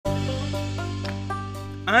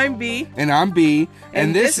I'm B. And I'm B.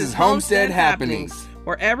 And this is Homestead Happenings,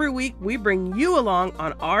 where every week we bring you along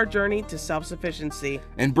on our journey to self-sufficiency.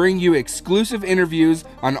 And bring you exclusive interviews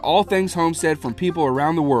on all things homestead from people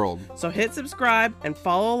around the world. So hit subscribe and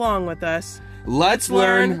follow along with us. Let's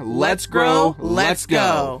learn, let's grow, let's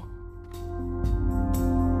go.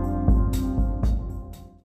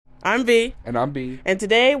 I'm V. And I'm B. And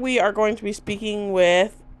today we are going to be speaking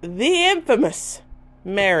with the infamous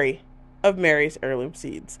Mary of Mary's Heirloom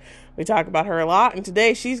Seeds. We talk about her a lot, and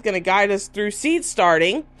today she's going to guide us through seed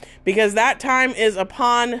starting, because that time is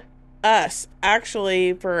upon us.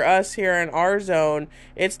 Actually, for us here in our zone,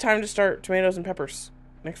 it's time to start tomatoes and peppers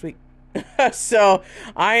next week. So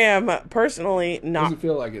I am personally not... Doesn't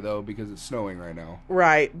feel like it, though, because it's snowing right now.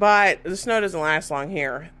 Right, but the snow doesn't last long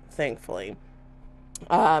here, thankfully.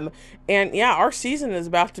 And yeah, our season is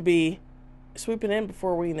about to be swooping in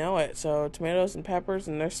before we know it. So tomatoes and peppers,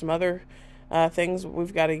 and there's some other things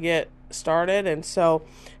we've got to get started. And so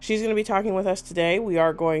she's going to be talking with us today. We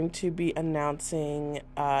are going to be announcing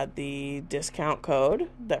the discount code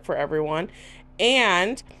that for everyone.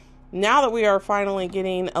 And now that we are finally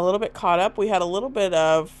getting a little bit caught up, we had a little bit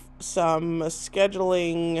of some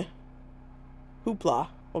scheduling hoopla.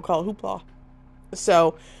 We'll call it hoopla.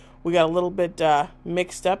 So we got a little bit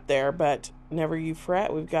mixed up there, but never you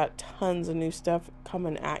fret. We've got tons of new stuff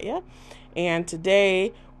coming at you. And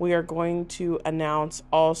today we are going to announce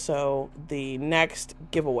also the next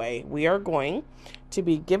giveaway. We are going to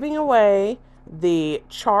be giving away the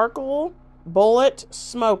charcoal bullet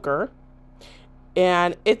smoker.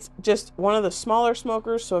 And it's just one of the smaller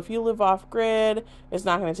smokers. So if you live off grid, it's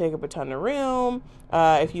not going to take up a ton of room.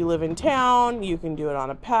 If you live in town, you can do it on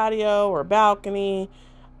a patio or balcony.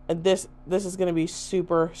 This is going to be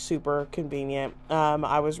super, super convenient.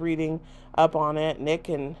 I was reading up on it, and it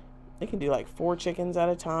can do like 4 chickens at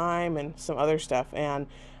a time and some other stuff. And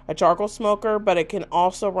a charcoal smoker, but it can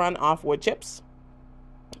also run off wood chips.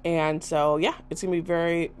 And so, yeah, it's going to be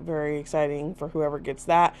very, very exciting for whoever gets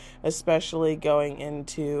that, especially going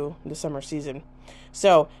into the summer season.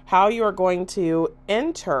 So how you are going to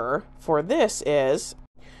enter for this is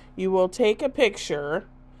you will take a picture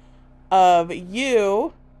of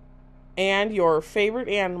you and your favorite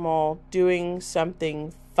animal doing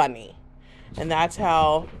something funny. And that's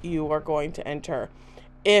how you are going to enter.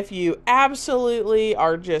 If you absolutely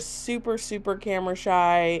are just super, super camera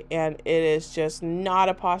shy and it is just not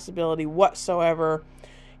a possibility whatsoever,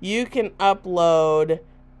 you can upload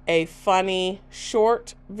a funny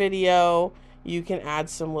short video. You can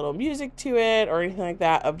add some little music to it or anything like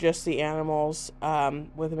that of just the animals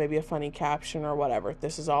with maybe a funny caption or whatever.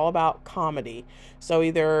 This is all about comedy. So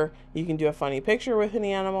either you can do a funny picture with an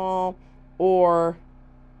animal, or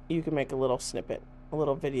you can make a little snippet, a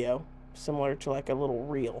little video, similar to like a little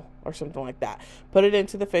reel or something like that. Put it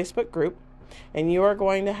into the Facebook group, and you are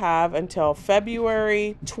going to have until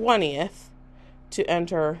February 20th to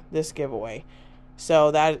enter this giveaway.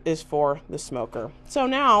 So that is for the smoker. So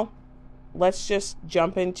now let's just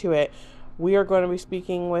jump into it. We are going to be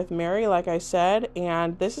speaking with Mary, like I said,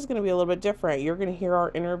 and this is going to be a little bit different. You're going to hear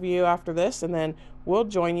our interview after this, and then we'll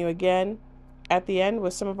join you again at the end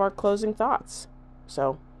with some of our closing thoughts.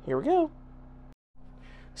 So here we go.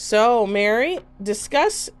 So, Mary,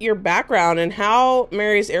 discuss your background and how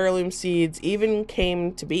Mary's Heirloom Seeds even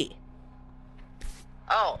came to be.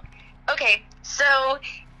 Oh, okay. So,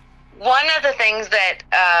 one of the things that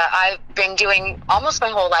I've been doing almost my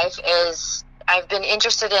whole life is I've been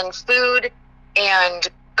interested in food and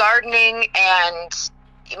gardening, and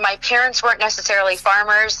my parents weren't necessarily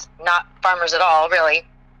farmers, not farmers at all, really,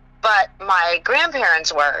 but my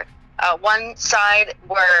grandparents were. One side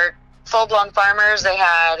were full-blown farmers. They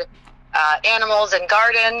had animals and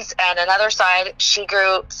gardens, and another side, she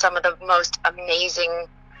grew some of the most amazing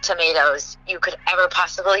tomatoes you could ever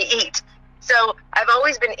possibly eat. So I've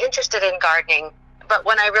always been interested in gardening, but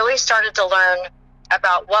when I really started to learn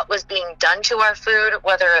about what was being done to our food,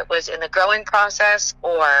 whether it was in the growing process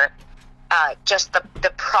or just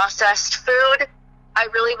the processed food, I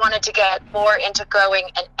really wanted to get more into growing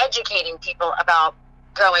and educating people about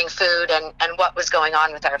growing food and what was going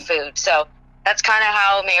on with our food. So that's kind of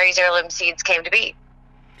how Mary's Heirloom Seeds came to be.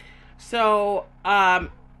 So,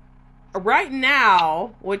 right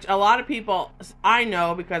now, which a lot of people, I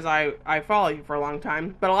know because I follow you for a long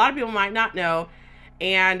time, but a lot of people might not know,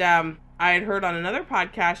 and I had heard on another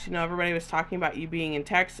podcast, everybody was talking about you being in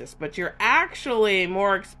Texas, but you're actually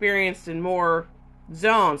more experienced in more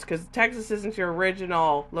zones, because Texas isn't your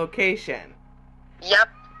original location. Yep.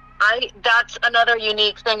 That's another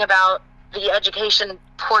unique thing about the education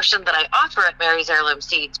portion that I offer at Mary's Heirloom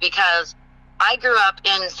Seeds, because I grew up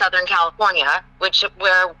in Southern California, where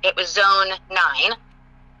it was Zone 9.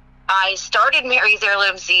 I started Mary's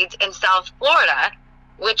Heirloom Seeds in South Florida,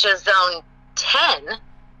 which is Zone 10.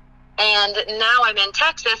 And now I'm in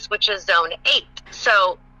Texas, which is Zone 8.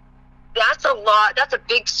 So that's a lot. That's a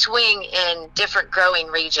big swing in different growing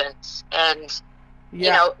regions. And,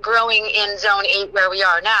 growing in Zone 8 where we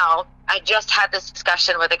are now, I just had this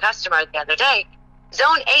discussion with a customer the other day.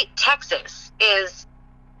 Zone 8 Texas is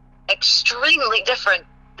extremely different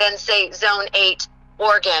than, say, Zone 8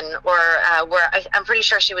 Oregon, or where I'm pretty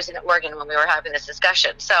sure she was in Oregon when we were having this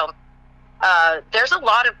discussion. So there's a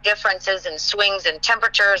lot of differences in swings and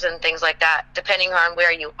temperatures and things like that, depending on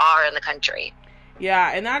where you are in the country.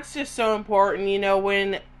 Yeah, and that's just so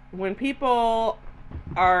important. When people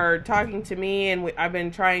are talking to me, and I've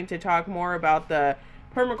been trying to talk more about the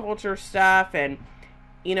permaculture stuff, and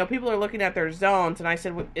people are looking at their zones, and I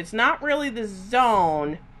said, well, it's not really the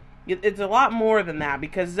zone. It's a lot more than that,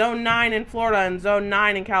 because Zone 9 in Florida and Zone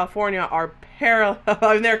 9 in California are parallel.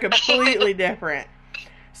 I mean, they're completely different.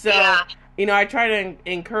 So, I try to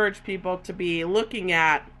encourage people to be looking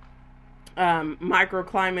at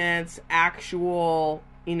microclimates, actual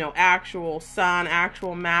sun,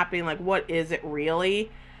 actual mapping, like what is it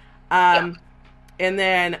really? And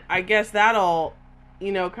then I guess that'll,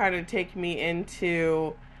 kind of take me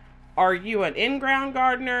into, are you an in-ground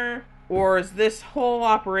gardener? Or is this whole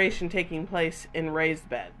operation taking place in raised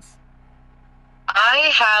beds?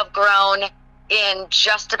 I have grown in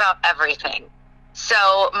just about everything. So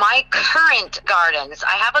my current gardens,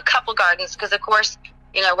 I have a couple gardens because, of course,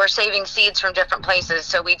 we're saving seeds from different places.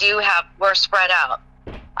 So we're spread out.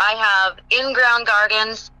 I have in-ground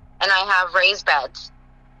gardens and I have raised beds.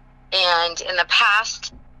 And in the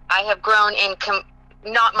past, I have grown in,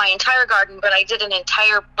 not my entire garden, but I did an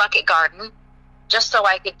entire bucket garden, just so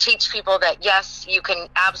I could teach people that, yes, you can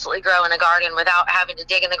absolutely grow in a garden without having to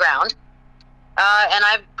dig in the ground. And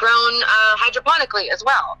I've grown hydroponically as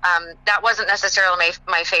well. That wasn't necessarily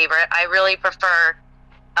my favorite. I really prefer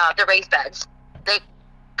the raised beds. It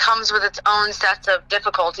comes with its own sets of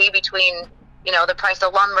difficulty between, the price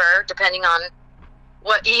of lumber, depending on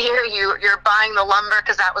what year you're buying the lumber,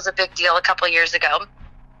 because that was a big deal a couple of years ago.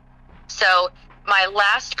 So my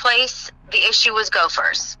last place, the issue was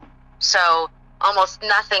gophers. So almost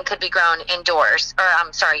nothing could be grown indoors,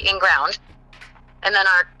 in ground. And then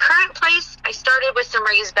our current place, I started with some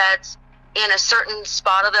raised beds in a certain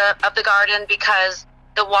spot of the garden because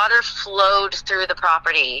the water flowed through the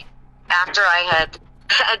property after I had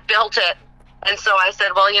built it. And so I said,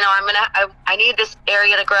 well, I need this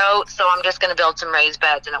area to grow, so I'm just going to build some raised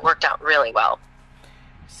beds, and it worked out really well.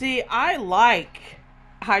 See, I like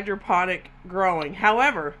hydroponic growing.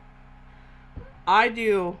 However, I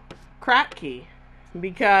do crack key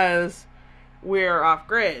because we're off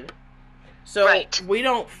grid. So we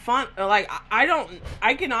don't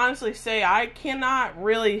I can honestly say I cannot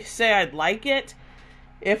really say I'd like it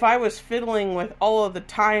if I was fiddling with all of the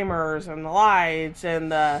timers and the lights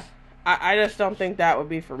and I just don't think that would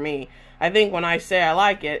be for me. I think when I say I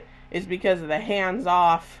like it, it's because of the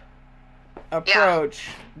hands-off approach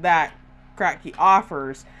that crack key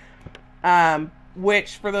offers.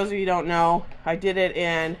 Which, for those of you who don't know, I did it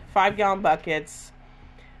in 5-gallon buckets.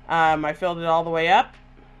 I filled it all the way up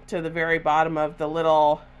to the very bottom of the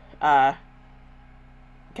little catch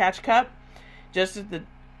cup, just at the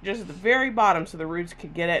very bottom, so the roots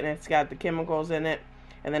could get it, and it's got the chemicals in it.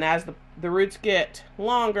 And then as the roots get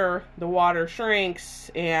longer, the water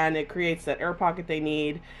shrinks, and it creates that air pocket they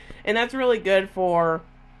need, and that's really good for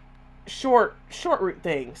short root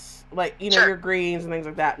things, like your greens and things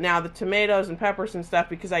like that. Now the tomatoes and peppers and stuff,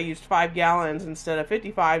 because I used 5 gallons instead of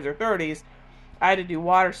 55s or 30s, I had to do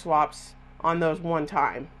water swaps on those one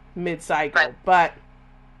time mid-cycle. Right. But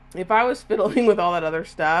if I was fiddling with all that other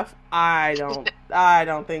stuff, I don't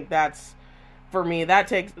think that's for me. That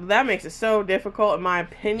makes it so difficult, in my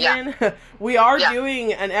opinion. We are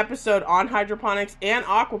doing an episode on hydroponics and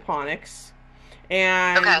aquaponics,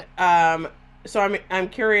 and so I'm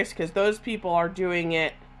curious because those people are doing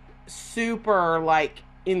it super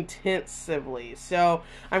intensively. So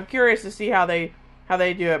I'm curious to see how they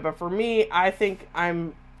do it. But for me, I think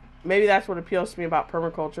maybe that's what appeals to me about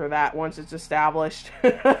permaculture, that once it's established,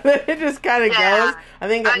 it just kind of goes. I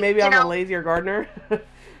think that maybe I'm a lazier gardener.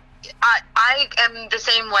 I am the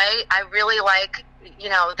same way. I really like,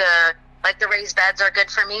 the raised beds are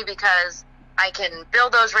good for me because I can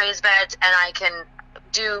build those raised beds and I can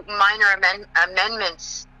do minor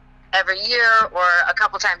amendments every year or a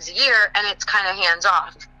couple times a year, and it's kind of hands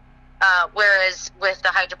off. Whereas with the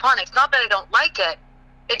hydroponics, not that I don't like it,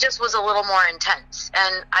 it just was a little more intense.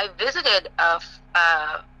 And I visited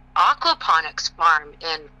aquaponics farm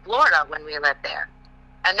in Florida when we lived there.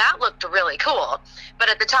 And that looked really cool. But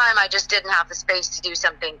at the time, I just didn't have the space to do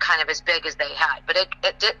something kind of as big as they had. But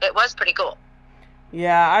it was pretty cool.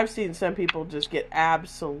 Yeah, I've seen some people just get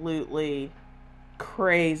absolutely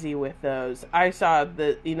crazy with those. I saw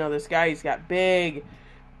this guy, he's got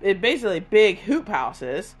basically big hoop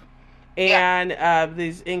houses and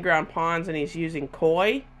these in-ground ponds, and he's using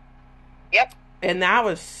koi. Yep. And that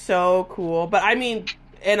was so cool. But I mean,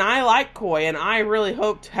 and I like koi, and I really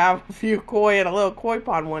hope to have a few koi in a little koi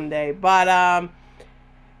pond one day. But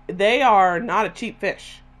they are not a cheap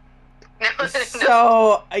fish. No.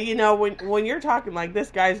 So, when you're talking like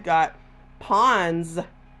this guy's got ponds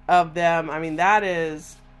of them, I mean, that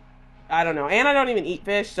is, I don't know. And I don't even eat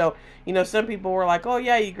fish, so, some people were like, oh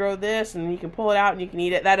yeah, you grow this and you can pull it out and you can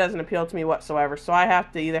eat it. That doesn't appeal to me whatsoever. So I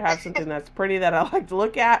have to either have something that's pretty that I like to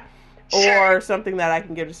look at, or something that I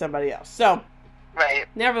can give to somebody else. So, right.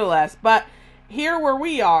 Nevertheless, but here where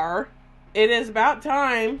we are, it is about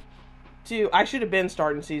time I should have been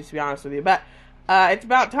starting seeds, to be honest with you, but it's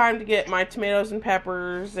about time to get my tomatoes and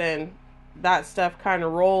peppers and that stuff kind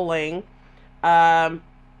of rolling.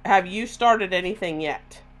 Have you started anything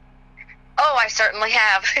yet? Oh, I certainly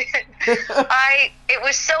have. It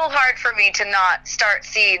was so hard for me to not start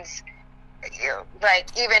seeds, like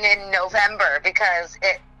even in November, because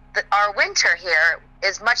our winter here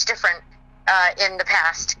is much different in the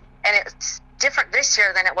past, and it's different this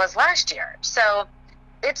year than it was last year. So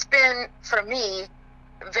it's been, for me,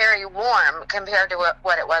 very warm compared to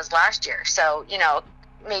what it was last year. So,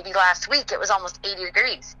 maybe last week it was almost 80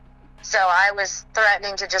 degrees. So I was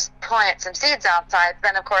threatening to just plant some seeds outside.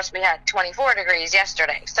 Then, of course, we had 24 degrees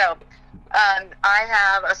yesterday. So I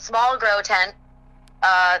have a small grow tent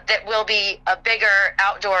that will be a bigger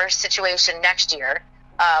outdoor situation next year.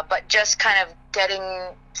 But just kind of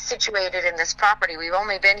getting situated in this property. We've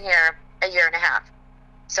only been here a year and a half.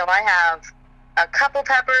 So I have a couple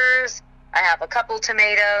peppers. I have a couple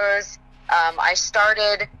tomatoes. I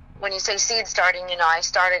started, when you say seed starting, I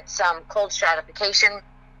started some cold stratification.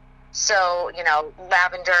 So,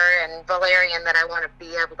 lavender and valerian that I want to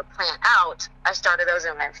be able to plant out, I started those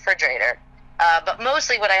in my refrigerator. But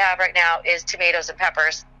mostly what I have right now is tomatoes and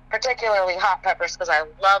peppers, particularly hot peppers, because I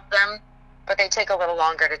love them, but they take a little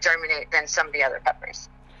longer to germinate than some of the other peppers.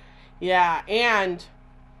 Yeah, and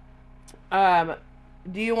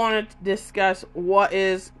do you want to discuss what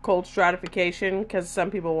is cold stratification? Because some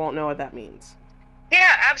people won't know what that means.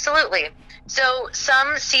 Yeah, absolutely. So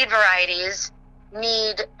some seed varieties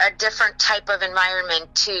need a different type of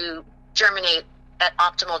environment to germinate at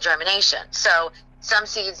optimal germination. So some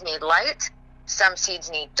seeds need light, some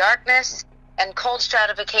seeds need darkness, and cold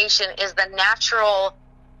stratification is the natural,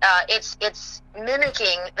 it's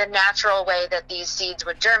mimicking the natural way that these seeds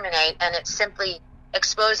would germinate, and it's simply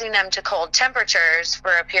exposing them to cold temperatures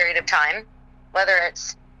for a period of time, whether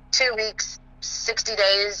it's 2 weeks, 60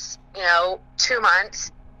 days, 2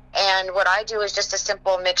 months. And what I do is just a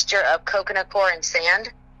simple mixture of coconut coir and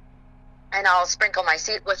sand, and I'll sprinkle my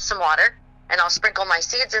seed with some water, and I'll sprinkle my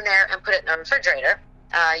seeds in there and put it in the refrigerator,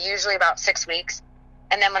 usually about 6 weeks.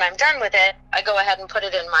 And then when I'm done with it, I go ahead and put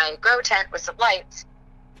it in my grow tent with some lights,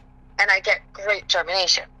 and I get great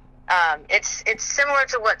germination. It's similar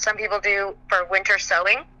to what some people do for winter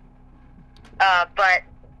sowing, but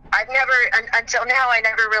I've never, until now, I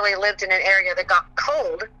never really lived in an area that got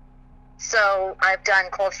cold. So I've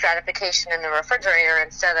done cold stratification in the refrigerator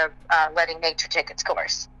instead of letting nature take its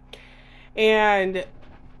course. And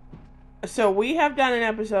so we have done an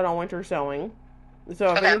episode on winter sowing.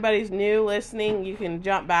 So if anybody's new listening, you can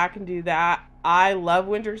jump back and do that. I love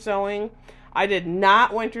winter sowing. I did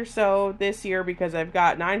not winter sow this year because I've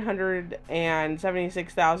got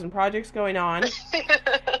 976,000 projects going on.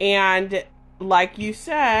 And like you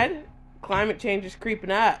said, climate change is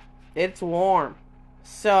creeping up. It's warm.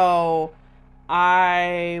 So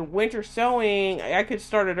winter sowing, I could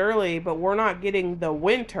start it early, but we're not getting the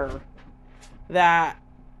winter that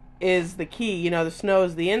is the key. The snow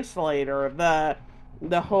is the insulator,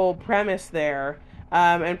 the whole premise there.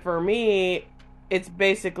 And for me, it's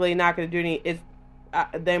basically not going to do any.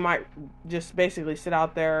 They might just basically sit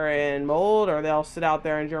out there and mold, or they'll sit out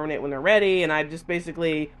there and germinate when they're ready. And I just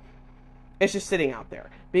basically, it's just sitting out there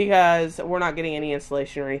because we're not getting any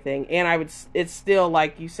insulation or anything. And it's still,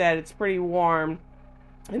 like you said, it's pretty warm.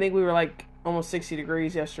 I think we were like almost 60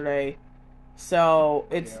 degrees yesterday. So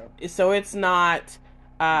it's not.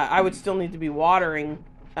 I would still need to be watering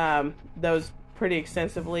those pretty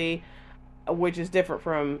extensively, which is different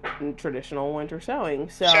from traditional winter sowing.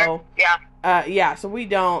 So, sure. Yeah. So we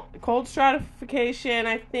don't. Cold stratification,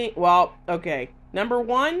 I think, well, okay. Number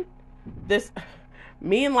one,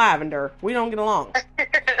 Me and lavender, we don't get along.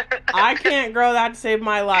 I can't grow that to save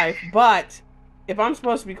my life, but if I'm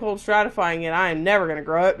supposed to be cold stratifying it, I am never going to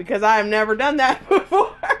grow it because I have never done that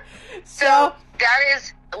before. So that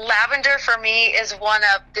is, lavender for me is one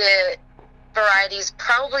of the varieties,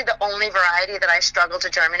 probably the only variety that I struggle to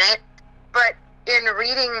germinate. But in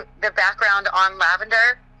reading the background on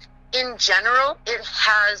lavender, in general,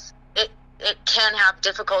 it can have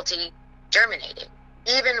difficulty germinating.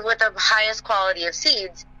 Even with the highest quality of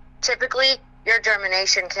seeds, typically your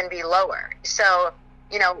germination can be lower. So,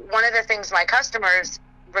 one of the things my customers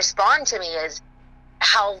respond to me is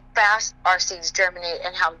how fast our seeds germinate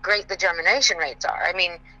and how great the germination rates are. I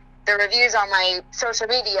mean, the reviews on my social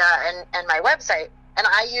media and my website, and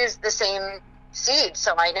I use the same seed,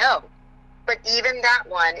 so I know. But even that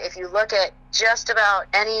one, if you look at just about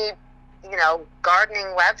any,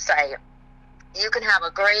 gardening website, you can have a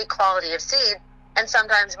great quality of seed and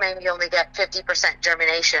sometimes maybe only get 50%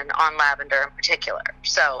 germination on lavender in particular.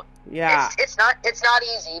 So yeah, it's not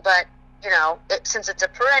easy, but since it's a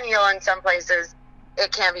perennial in some places,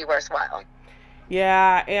 it can be worthwhile.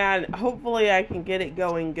 Yeah, and hopefully I can get it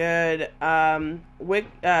going good.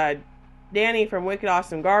 Danny from Wicked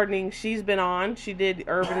Awesome Gardening, she's been on. She did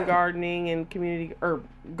urban gardening and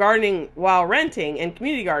gardening while renting and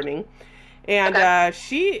community gardening. And Okay.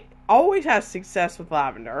 She always has success with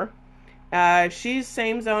lavender. She's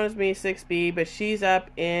same zone as me, 6B, but she's up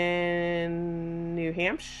in New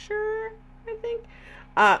Hampshire, I think.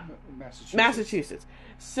 Massachusetts.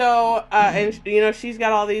 So, and she's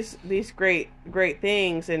got all these great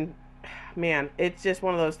things, and man, it's just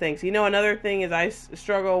one of those things. Another thing is I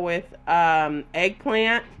struggle with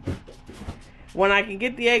eggplant. When I can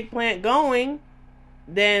get the eggplant going,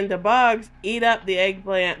 then the bugs eat up the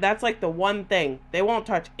eggplant. That's like the one thing. They won't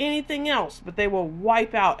touch anything else, but they will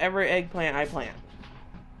wipe out every eggplant I plant.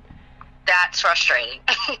 That's frustrating.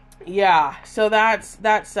 Yeah, so that's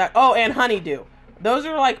oh, and honeydew. Those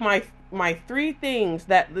are like my three things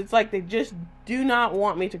that it's like they just do not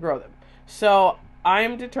want me to grow them. So I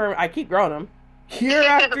am determined. I keep growing them year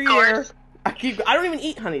after year. I don't even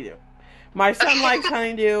eat honeydew. My son likes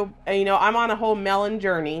honeydew, and I'm on a whole melon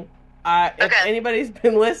journey. If anybody's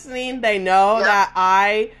been listening, they know that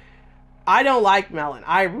I don't like melon.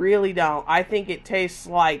 I really don't. I think it tastes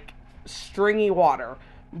like stringy water.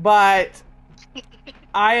 But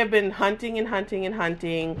I have been hunting and hunting and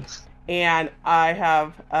hunting, and I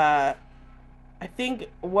have I think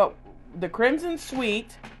what the Crimson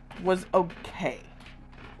Sweet was okay.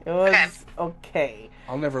 It was okay.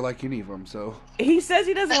 I'll never like any of them, so. He says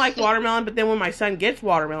he doesn't like watermelon, but then when my son gets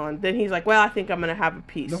watermelon, then he's like, well, I think I'm going to have a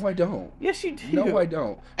piece. No, I don't. Yes, you do. No, I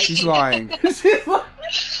don't. She's lying. So,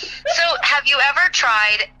 have you ever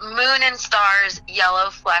tried Moon and Star's yellow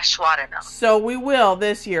flesh watermelon? So we will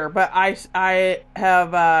this year, but I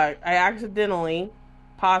accidentally,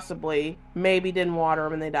 possibly, maybe didn't water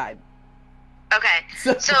them and they died. Okay,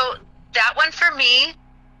 so that one for me,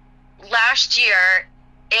 last year,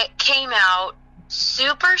 it came out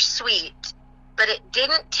super sweet, but it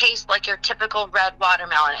didn't taste like your typical red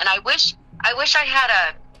watermelon. And I wish I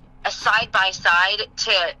had a side-by-side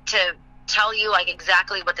to tell you like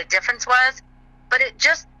exactly what the difference was. But it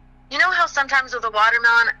just, how sometimes with a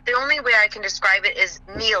watermelon, the only way I can describe it is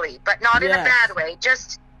mealy, but not in a bad way.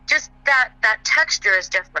 Just that texture is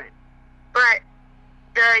different. But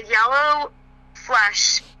the yellow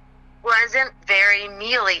flesh wasn't very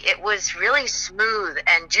mealy. It was really smooth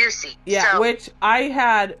and juicy. Yeah, so, which I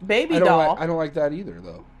had Baby Doll. I don't like that either,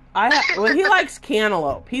 though. Well, he likes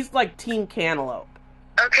cantaloupe. He's like team cantaloupe.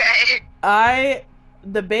 Okay.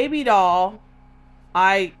 The Baby Doll,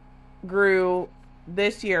 I grew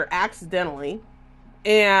this year accidentally,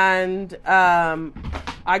 and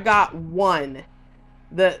I got one.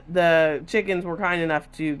 The chickens were kind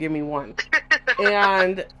enough to give me one,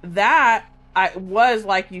 and that. I was,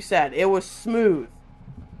 like you said, it was smooth,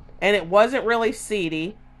 and it wasn't really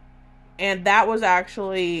seedy, and that was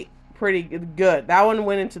actually pretty good. That one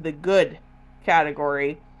went into the good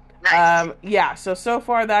category. Nice. Yeah, so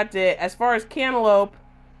far that did. As far as cantaloupe,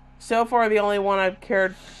 so far the only one I've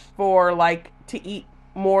cared for, like, to eat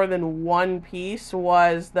more than one piece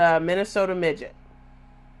was the Minnesota Midget.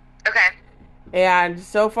 Okay. And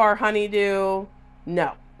so far honeydew,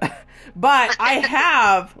 no. But I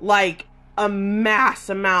have, like, a mass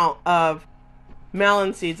amount of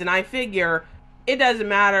melon seeds, and I figure it doesn't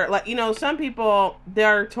matter. Like, some people,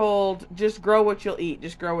 they're told just grow what you'll eat,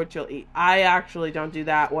 I actually don't do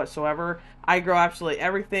that whatsoever. I grow absolutely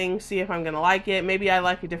everything, see if I'm gonna like it. Maybe I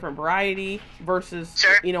like a different variety versus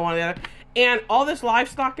one or the other. And all this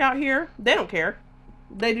livestock out here, they don't care.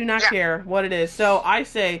 They do not care what it is. So I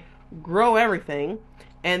say grow everything,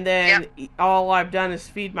 and then all I've done is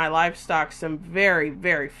feed my livestock some very,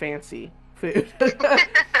 very fancy food.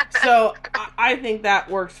 So I think that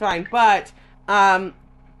works fine. But while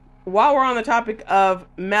we're on the topic of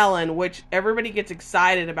melon, which everybody gets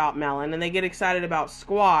excited about melon, and they get excited about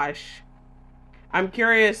squash, I'm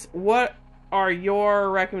curious, what are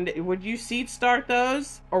your recommendations? Would you seed start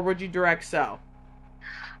those, or would you direct sow?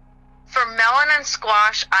 For melon and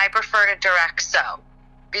squash, I prefer to direct sow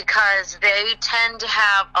because they tend to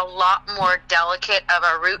have a lot more delicate of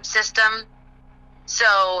a root system.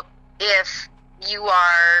 So if you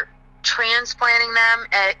are transplanting them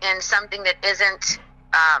in something that isn't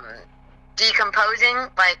decomposing,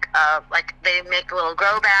 like they make little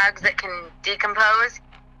grow bags that can decompose,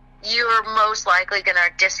 you're most likely going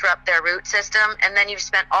to disrupt their root system, and then you've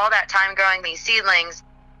spent all that time growing these seedlings,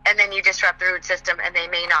 and then you disrupt the root system, and they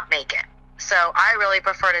may not make it. So I really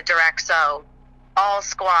prefer to direct sow all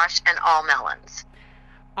squash and all melons.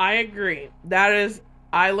 I agree.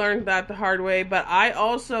 I learned that the hard way, but I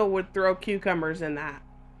also would throw cucumbers in that.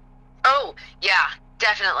 Oh, yeah,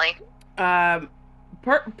 definitely.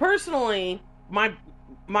 Personally,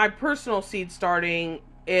 my personal seed starting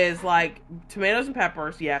is like tomatoes and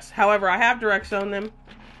peppers, yes. However, I have direct sown them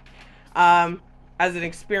as an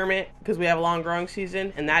experiment because we have a long growing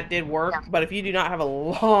season, and that did work. Yeah. But if you do not have a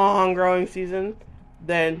long growing season,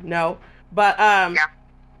 then no. But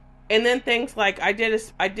and then things like I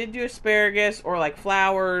did do asparagus or like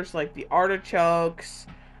flowers, like the artichokes.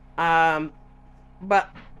 But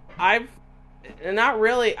I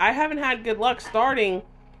haven't had good luck starting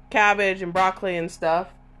cabbage and broccoli and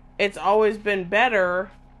stuff. It's always been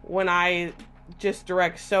better when I just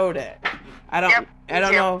direct sowed it. I don't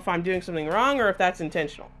know if I'm doing something wrong or if that's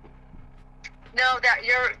intentional. No,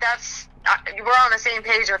 we're on the same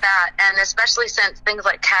page with that, and especially since things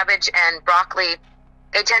like cabbage and broccoli,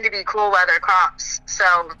 they tend to be cool weather crops,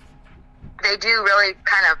 so they do really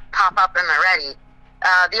kind of pop up and they're ready.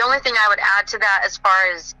 The only thing I would add to that as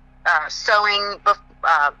far as sowing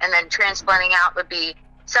and then transplanting out would be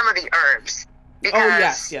some of the herbs.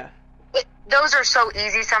 Because those are so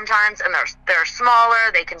easy sometimes, and they're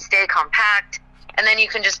smaller, they can stay compact, and then you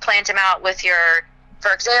can just plant them out with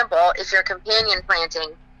for example, if you're companion planting,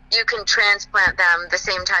 you can transplant them the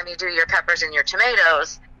same time you do your peppers and your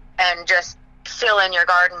tomatoes, and just fill in your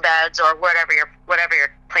garden beds or whatever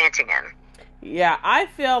you're planting in. Yeah, I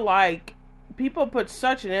feel like people put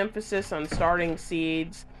such an emphasis on starting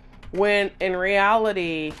seeds when in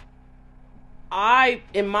reality,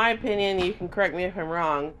 in my opinion, you can correct me if I'm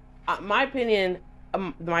wrong, my opinion,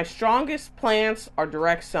 my strongest plants are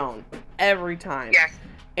direct sown every time. Yes.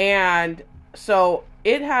 And so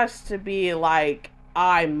it has to be like,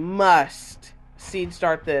 I must seed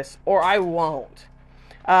start this or I won't.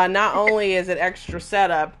 Not only is it extra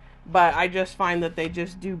setup, but I just find that they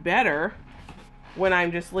just do better when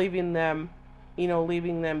I'm just leaving them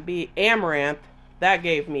be. Amaranth, that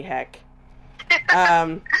gave me heck.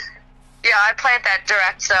 Yeah, I plant that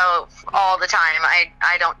direct sow all the time.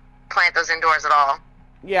 I don't plant those indoors at all.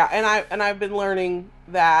 Yeah, and I've been learning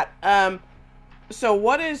that. So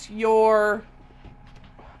what is your?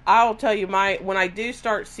 I'll tell you when I do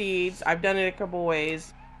start seeds, I've done it a couple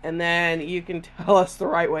ways, and then you can tell us the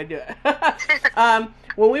right way to do it.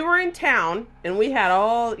 When we were in town and we had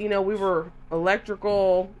all, we were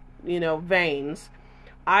electrical, veins.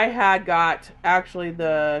 I had got, actually,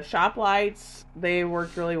 the shop lights, they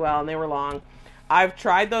worked really well, and they were long. I've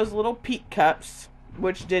tried those little peat cups,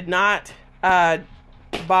 which did not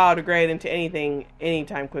biodegrade into anything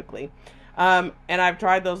anytime quickly. And I've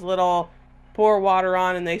tried those little pour water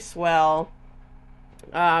on and they swell.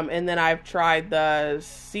 And then I've tried the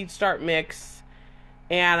seed start mix,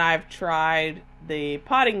 and I've tried the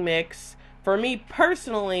potting mix. For me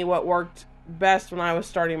personally, what worked best when I was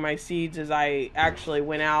starting my seeds is I actually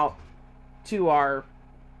went out on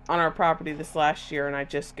our property this last year, and I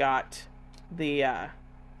just got the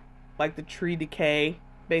the tree decay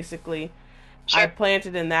basically. Sure. I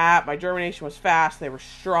planted in that. My germination was fast. They were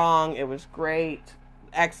strong. It was great.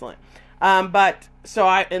 Excellent.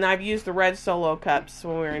 I've used the red solo cups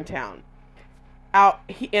when we were in town.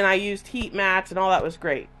 And I used heat mats and all that was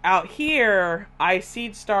great. Out here, I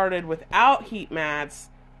seed started without heat mats,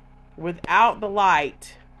 without the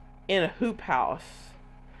light, in a hoop house.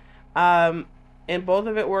 And both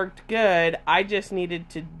of it worked good. I just needed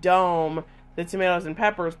to dome the tomatoes and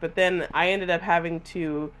peppers, but then I ended up having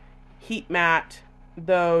to heat mat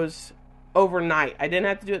those overnight. I didn't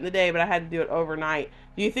have to do it in the day, but I had to do it overnight.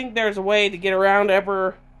 Do you think there's a way to get around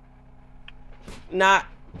ever not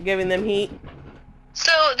giving them heat?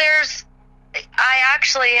 So I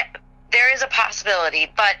actually there is a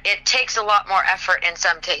possibility, but it takes a lot more effort in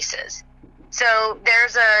some cases. So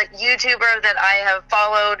there's a YouTuber that I have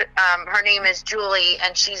followed. Her name is Julie,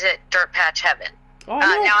 and she's at Dirt Patch Heaven. Oh,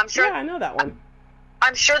 I know. Now I'm sure. Yeah, I know that one.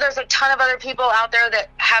 I'm sure there's a ton of other people out there that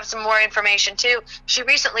have some more information too. She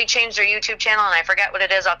recently changed her YouTube channel, and I forget what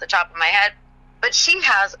it is off the top of my head. But she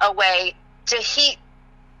has a way to heat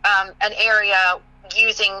an area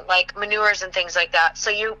using like manures and things like that. So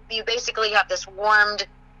you basically have this warmed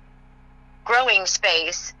growing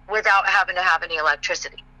space without having to have any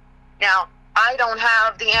electricity. Now, I don't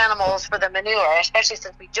have the animals for the manure, especially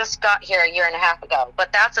since we just got here a year and a half ago,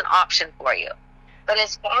 but that's an option for you. But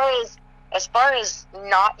as far as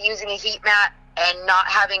not using a heat mat and not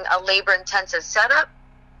having a labor-intensive setup,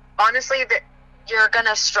 honestly, that you're going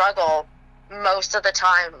to struggle most of the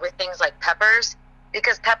time with things like peppers,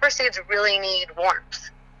 because pepper seeds really need warmth.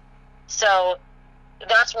 So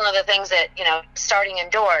that's one of the things that, starting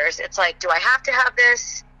indoors, it's like, do I have to have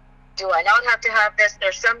this? Do I not have to have this?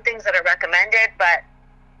 There's some things that are recommended, but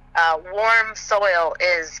warm soil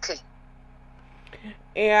is key.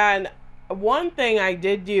 And one thing I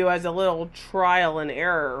did do as a little trial and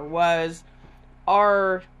error was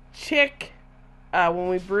our chick, when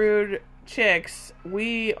we brood chicks,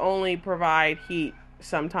 we only provide heat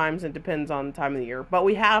sometimes. It depends on the time of the year, but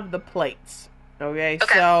we have the plates. Okay.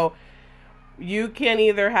 So you can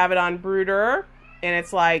either have it on brooder and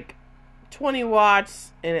it's like 20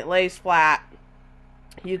 watts and it lays flat.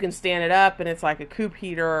 You can stand it up and it's like a coop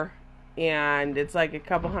heater and it's like a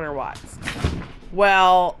couple 100 watts.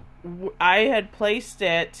 Well, I had placed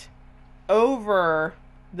it over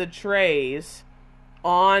the trays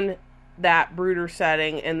on that brooder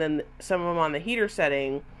setting and then some of them on the heater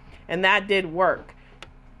setting, and that did work.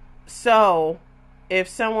 So if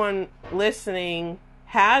someone listening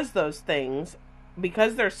has those things,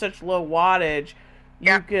 because they're such low wattage,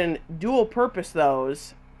 you can dual purpose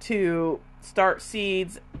those to start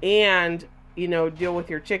seeds and, deal with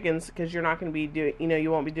your chickens, because you're not going to be doing,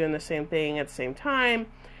 you won't be doing the same thing at the same time.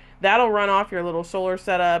 That'll run off your little solar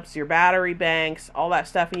setups, your battery banks, all that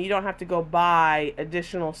stuff, and you don't have to go buy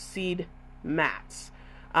additional seed mats.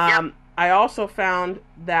 I also found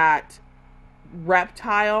that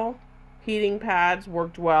reptile heating pads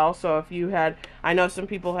worked well. So if you had, I know some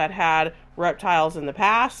people had reptiles in the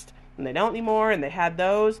past, and they don't anymore, and they had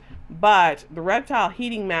those, but the reptile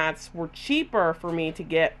heating mats were cheaper for me to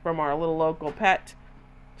get from our little local pet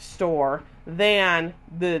store than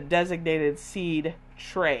the designated seed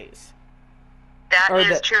trays. That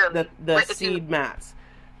is true. The seed mats.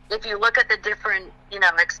 If you look at the different,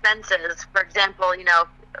 expenses, for example,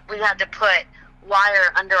 we had to put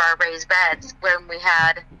wire under our raised beds when we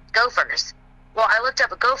had gophers. Well, I looked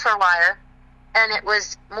up a gopher wire, and it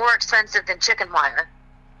was more expensive than chicken wire,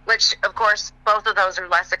 which, of course, both of those are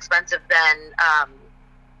less expensive than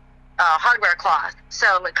hardware cloth.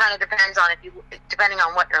 So it kind of depends on depending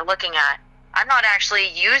on what you're looking at. I'm not actually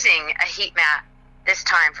using a heat mat this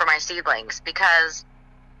time for my seedlings because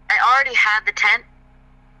I already had the tent,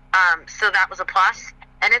 so that was a plus.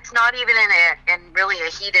 And it's not even in really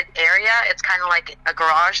a heated area. It's kind of like a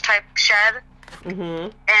garage type shed. Mm-hmm.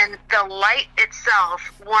 And the light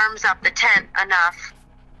itself warms up the tent enough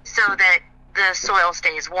so that the soil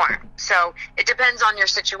stays warm. So it depends on your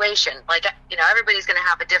situation. Like, everybody's going to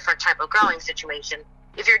have a different type of growing situation.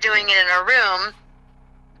 If you're doing it in a room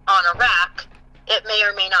on a rack, it may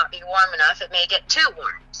or may not be warm enough. It may get too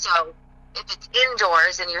warm. So if it's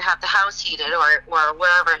indoors and you have the house heated or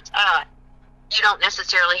wherever it's at, you don't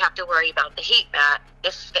necessarily have to worry about the heat mat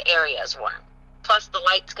if the area is warm. Plus, the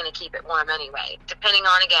light's going to keep it warm anyway, depending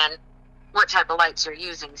on, again, what type of lights you're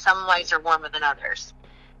using. Some lights are warmer than others.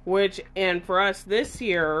 And for us this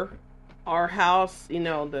year, our house,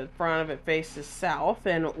 the front of it faces south,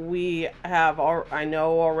 and we have, I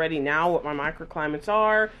know already now what my microclimates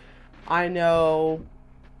are. I know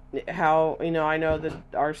how, I know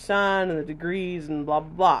our sun and the degrees and blah,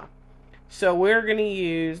 blah, blah. So we're going to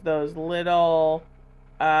use those little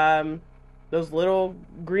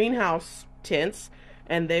greenhouse tents,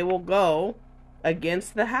 and they will go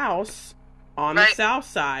against the house on the south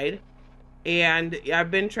side. And I've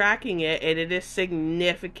been tracking it, and it is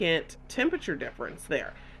significant temperature difference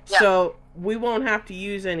there. Yeah. So we won't have to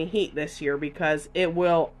use any heat this year because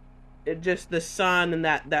just the sun and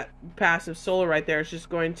that passive solar right there is just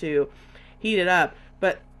going to heat it up.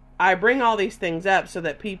 But I bring all these things up so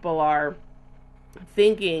that people are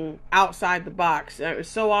thinking outside the box.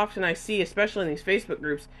 So often I see, especially in these Facebook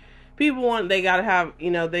groups, people they got to have,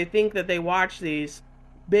 they think that they watch these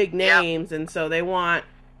big names, and so they want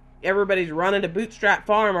everybody's running a bootstrap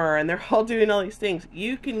farmer, and they're all doing all these things.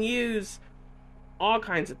 You can use all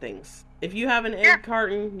kinds of things. If you have an egg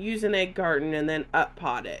carton, use an egg carton and then up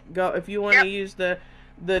pot it. Go if you want to use the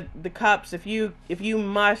cups. If you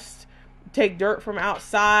must take dirt from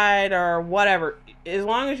outside or whatever, as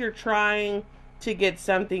long as you're trying to get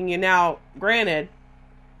something. Now, granted,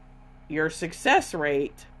 your success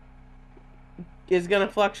rate is going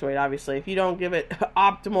to fluctuate. Obviously, if you don't give it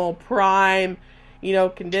optimal prime,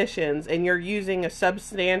 conditions, and you're using a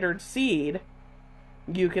substandard seed,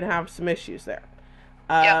 you can have some issues there.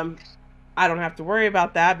 I don't have to worry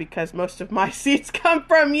about that because most of my seeds come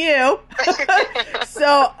from you.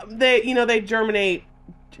 So they germinate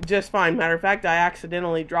just fine. Matter of fact, I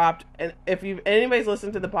accidentally dropped, and if anybody's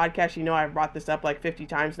listened to the podcast, I've brought this up like 50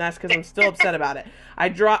 times, and that's because I'm still upset about it. I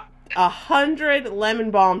dropped 100 lemon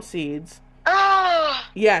balm seeds. Oh.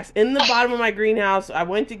 Yes, in the bottom of my greenhouse. I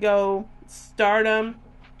went to go start them,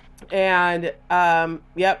 and got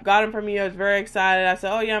them from you. I was very excited. I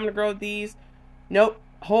said, "Oh yeah, I'm gonna grow these." Nope,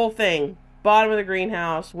 whole thing, bottom of the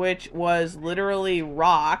greenhouse, which was literally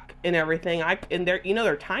rock and everything. And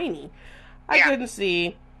they're tiny. I couldn't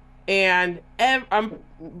see, and I'm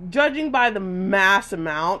judging by the mass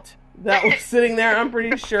amount that was sitting there. I'm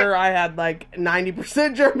pretty sure I had like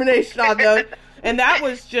 90% germination on those, and that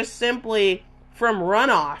was just simply from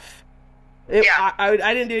runoff. I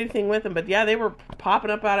didn't do anything with them, but they were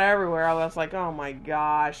popping up out of everywhere. I was like, oh my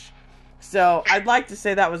gosh. So I'd like to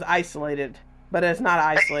say that was isolated, but it's not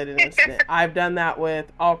an isolated incident. I've done that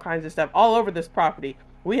with all kinds of stuff all over this property.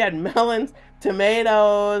 We had melons,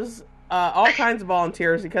 tomatoes, all kinds of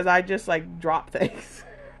volunteers because I just drop things.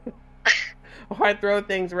 Or I throw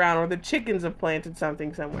things around, or the chickens have planted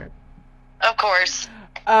something somewhere. Of course.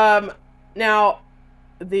 Now,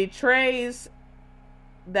 the trays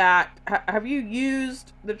have you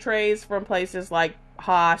used the trays from places like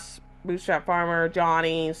Haas, Bootstrap Farmer,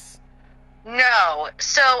 Johnny's? No.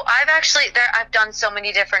 So I've done so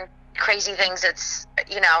many different crazy things. It's,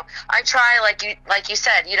 I try, like you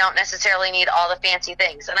said, you don't necessarily need all the fancy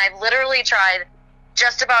things. And I've literally tried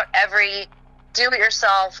just about every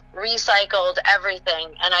do-it-yourself, recycled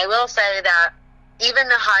everything. And I will say that even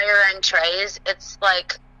the higher end trays, it's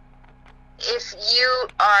like, if you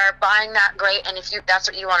are buying that, great, and if that's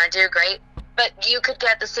what you want to do, great. But you could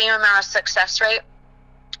get the same amount of success rate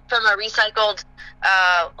from a recycled,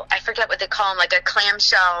 I forget what they call them, like a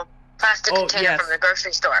clamshell plastic container from the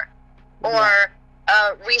grocery store. Or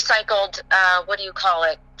a recycled,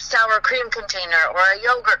 sour cream container or a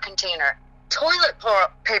yogurt container. Toilet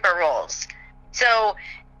paper rolls. So,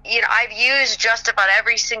 I've used just about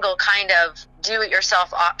every single kind of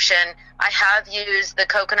do-it-yourself option. I have used the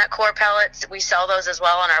coconut core pellets. We sell those as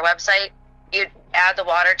well on our website. You add the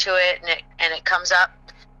water to it, and it comes up.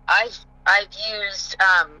 I've used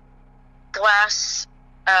glass.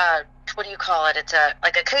 What do you call it? It's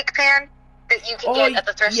like a cake pan that you can get at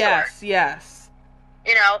the thrift store. Yes.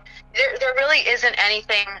 There really isn't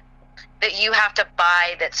anything that you have to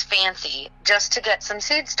buy that's fancy just to get some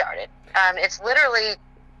seeds started. It's literally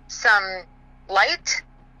some light,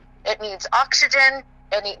 it needs oxygen,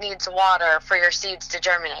 and it needs water for your seeds to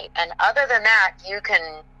germinate. And other than that, you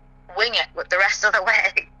can wing it with the rest of the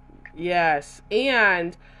way. Yes,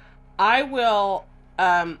 and I will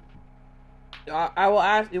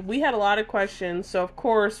ask, we had a lot of questions, so of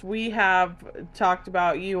course we have talked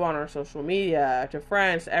about you on our social media, to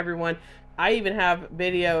friends, to everyone. I even have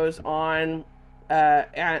videos on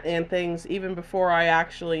and things even before I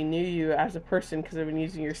actually knew you as a person, because I've been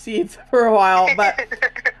using your seeds for a while. But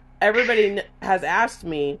everybody has asked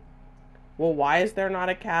me, well, why is there not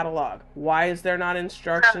a catalog? Why is there not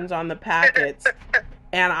instructions on the packets?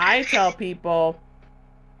 And I tell people,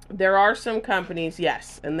 there are some companies,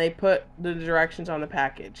 yes, and they put the directions on the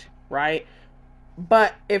package, right?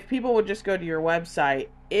 But if people would just go to your website,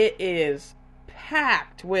 it is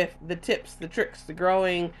packed with the tips, the tricks, the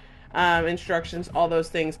growing instructions, all those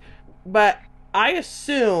things. But I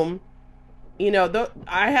assume,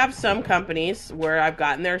 I have some companies where I've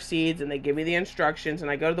gotten their seeds and they give me the instructions and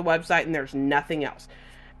I go to the website and there's nothing else.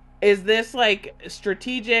 Is this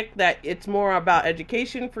strategic, that it's more about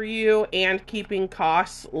education for you and keeping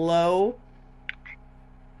costs low?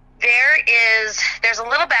 There's a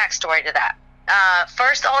little backstory to that.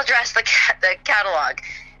 First, I'll address the catalog.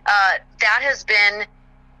 That has been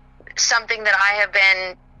something that I have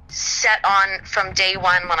been set on from day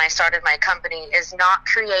one when I started my company, is not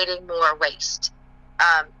creating more waste.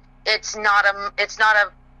 It's not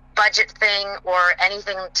a budget thing or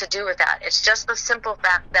anything to do with that. It's just the simple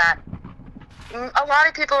fact that a lot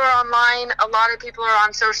of people are online, a lot of people are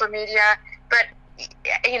on social media, but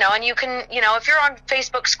and you can, if you're on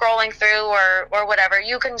Facebook scrolling through or whatever,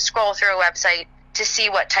 you can scroll through a website to see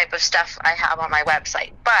what type of stuff I have on my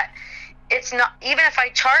website. But it's not, even if I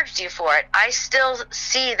charged you for it, I still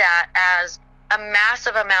see that as a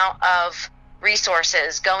massive amount of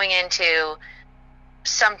resources going into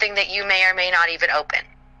something that you may or may not even open.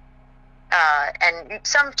 And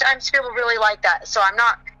sometimes people really like that. So I'm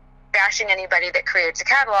not bashing anybody that creates a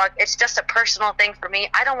catalog. It's just a personal thing for me.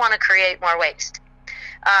 I don't want to create more waste.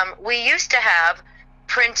 We used to have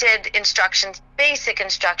printed instructions, basic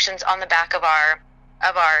instructions on the back of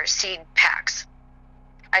our seed packs.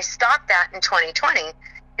 I stopped that in 2020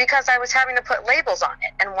 because I was having to put labels on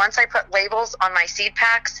it. And once I put labels on my seed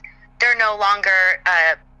packs, they're no longer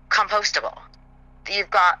compostable. You've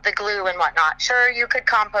got the glue and whatnot. Sure, you could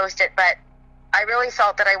compost it, but I really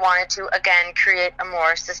felt that I wanted to, again, create a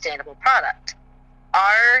more sustainable product.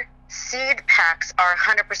 Our seed packs are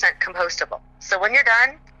 100% compostable. So when you're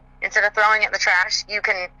done, instead of throwing it in the trash, you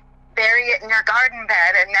can bury it in your garden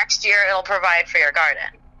bed, and next year it'll provide for your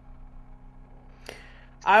garden.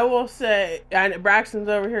 I will say, and Braxton's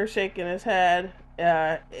over here shaking his head,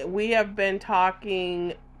 we have been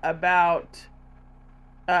talking about,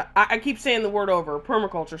 I keep saying the word over,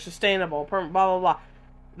 permaculture, sustainable, blah, blah, blah.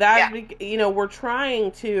 That, yeah. We're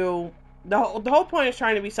trying to, the whole point is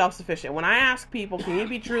trying to be self-sufficient. When I ask people, can you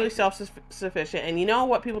be truly self-sufficient? And you know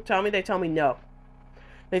what people tell me? They tell me no.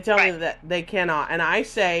 They tell me that they cannot. And I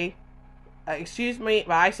say, excuse me,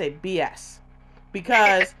 but I say BS.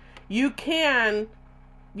 Because you can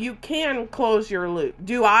close your loop.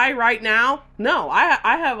 Do I right now? No, I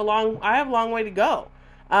have a long way to go.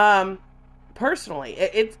 Personally,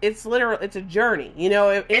 it's literal. It's a journey. It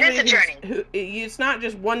is a journey. It's not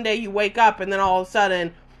just one day you wake up and then all of a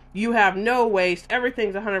sudden you have no waste.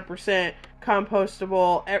 Everything's 100%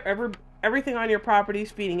 compostable. Everything on your property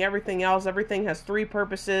is feeding everything else. Everything has 3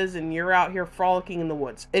 purposes, and you're out here frolicking in the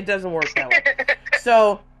woods. It doesn't work that way.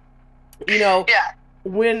 So, yeah.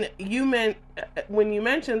 When you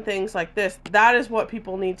mention things like this, that is what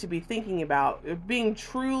people need to be thinking about. Being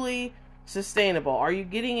truly sustainable. Are you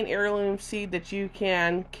getting an heirloom seed that you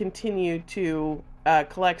can continue to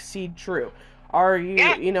collect seed true? Are you,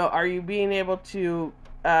 are you being able to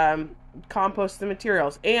compost the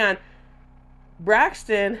materials? And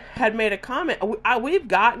Braxton had made a comment. We've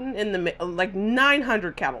gotten in the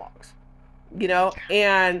 900 catalogs,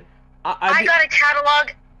 and I got a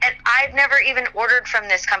catalog. And I've never even ordered from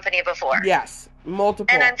this company before. Yes,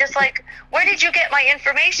 multiple. And I'm just like, where did you get my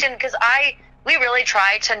information? Because we really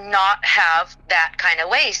try to not have that kind of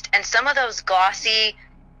waste. And some of those glossy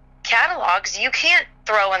catalogs, you can't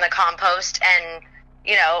throw in the compost and,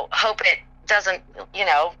 hope it doesn't,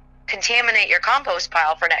 contaminate your compost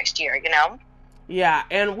pile for next year, Yeah,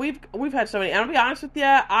 and we've had so many. And I'll be honest with you,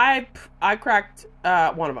 I cracked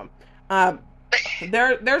one of them.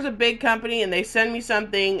 There's a big company and they send me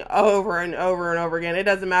something over and over and over again. It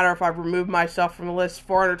doesn't matter if I've removed myself from the list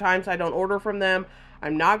 400 times. I don't order from them.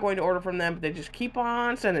 I'm not going to order from them, but they just keep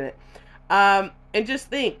on sending it. And just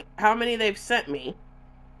think how many they've sent me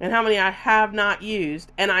and how many I have not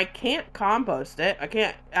used. And I can't compost it. I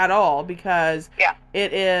can't at all because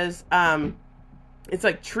it is, it's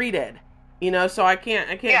like treated, so I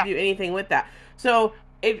can't do anything with that. So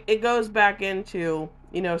it goes back into,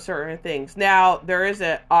 certain things. Now, there's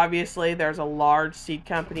a large seed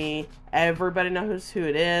company. Everybody knows who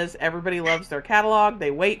it is. Everybody loves their catalog.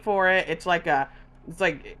 They wait for it. It's like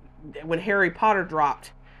when Harry Potter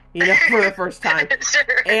dropped, for the first time. Sure.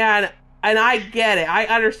 And I get it. I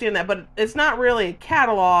understand that, but it's not really a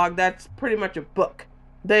catalog. That's pretty much a book.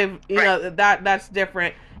 That's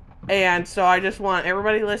different. And so I just want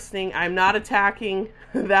everybody listening, I'm not attacking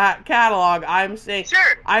that catalog. I'm saying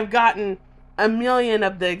I've gotten a million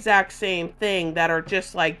of the exact same thing that are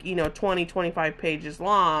just 20, 25 pages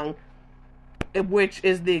long, which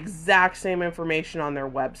is the exact same information on their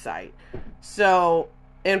website. So,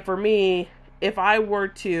 and for me, if I were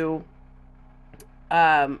to,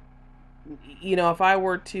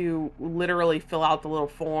 literally fill out the little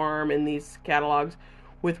form in these catalogs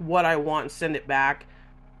with what I want and send it back,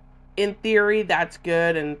 in theory, that's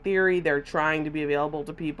good. In theory, they're trying to be available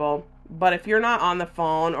to people. But if you're not on the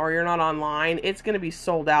phone or you're not online, it's going to be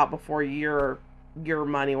sold out before your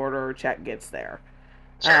money order or check gets there.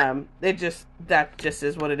 Sure. That just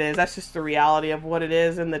is what it is. That's just the reality of what it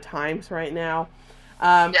is in the times right now.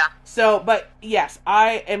 So, but yes,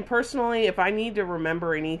 personally, if I need to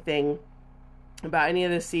remember anything about any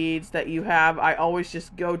of the seeds that you have, I always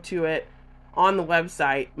just go to it on the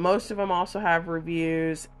website. Most of them also have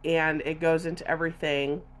reviews, and it goes into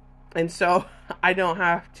everything. And so I don't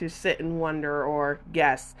have to sit and wonder or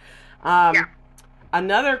guess.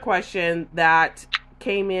 Another question that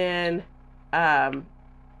came in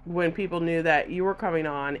when people knew that you were coming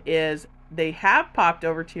on is they have popped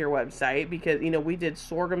over to your website because, we did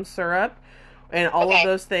sorghum syrup and all of Okay.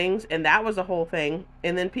 those things, and that was a whole thing.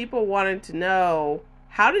 And then people wanted to know,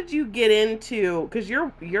 how did you get into, because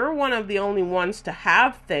you're one of the only ones to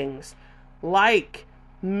have things like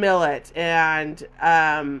millet and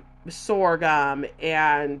sorghum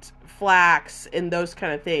and flax and those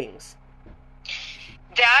kind of things.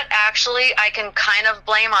 That actually I can kind of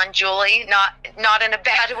blame on Julie, not in a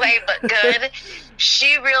bad way, but good.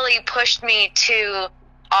 She really pushed me to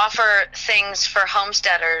offer things for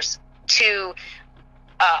homesteaders to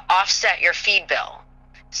offset your feed bill.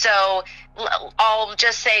 So I'll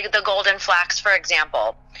just say the golden flax, for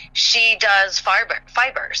example. She does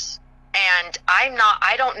fibers, and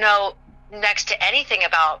I don't know next to anything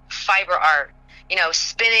about fiber art.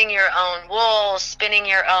 Spinning your own wool, spinning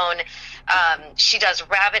your own. She does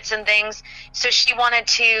rabbits and things. So she wanted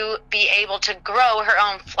to be able to grow her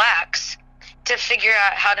own flax to figure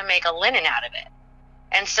out how to make a linen out of it.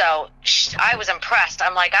 And so I was impressed.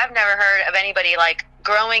 I'm like, I've never heard of anybody like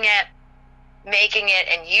growing it, making it,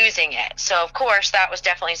 and using it. So of course that was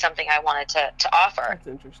definitely something I wanted to offer. That's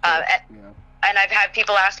interesting. And I've had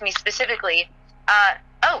people ask me specifically,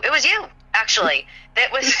 it was you actually.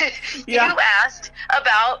 That was Yeah. You asked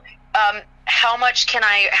about how much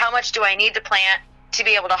do I need to plant to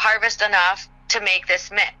be able to harvest enough to make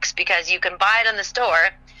this mix, because you can buy it in the store,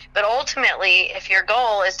 but ultimately if your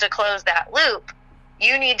goal is to close that loop,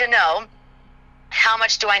 you need to know how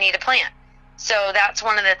much do I need to plant. So that's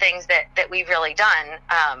one of the things that we've really done.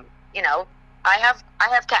 I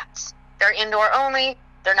have cats. They're indoor only.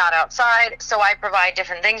 They're not outside, so I provide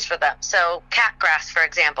different things for them. So cat grass, for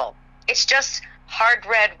example, it's just hard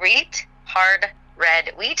red wheat.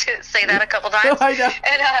 Say that a couple times. I know.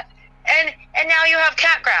 And now you have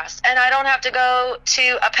cat grass, and I don't have to go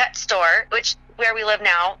to a pet store, where we live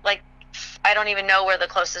now. Like, I don't even know where the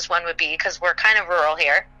closest one would be because we're kind of rural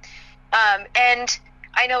here. And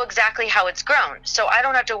I know exactly how it's grown, so I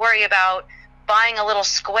don't have to worry about buying a little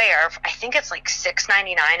square. I think it's like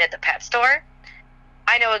 $6.99 at the pet store.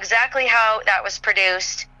 I know exactly how that was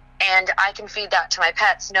produced, and I can feed that to my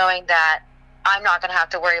pets knowing that I'm not going to have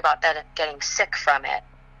to worry about that getting sick from it.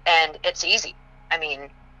 And it's easy. I mean,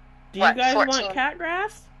 do you guys want cat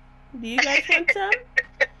grass? Do you guys want some?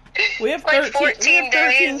 We have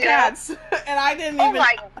 13 cats, and I didn't even... Oh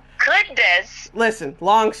my goodness. Listen,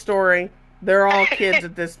 long story. They're all kids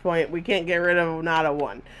at this point. We can't get rid of not a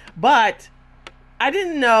one. But I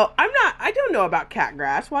didn't know... I don't know about cat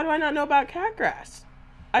grass. Why do I not know about cat grass?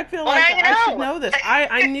 I feel like I should know this.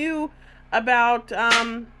 I knew about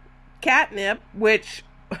catnip, which,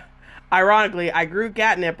 ironically, I grew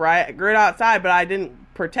catnip, right? I grew it outside, but I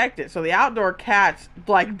didn't protect it. So the outdoor cats,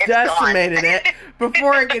 decimated it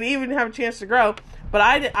before it could even have a chance to grow. But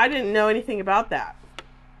I didn't know anything about that.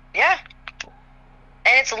 Yeah.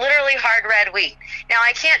 And it's literally hard red wheat. Now,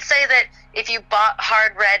 I can't say that if you bought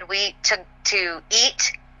hard red wheat to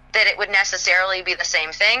eat, that it would necessarily be the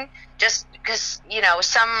same thing. Just because,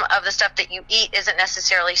 some of the stuff that you eat isn't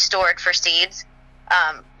necessarily stored for seeds.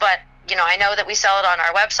 But, I know that we sell it on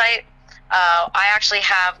our website. I actually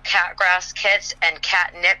have cat grass kits and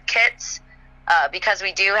catnip kits because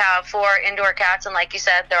we do have 4 indoor cats. And like you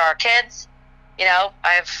said, there are kids.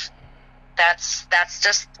 That's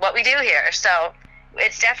just what we do here. So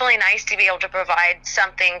it's definitely nice to be able to provide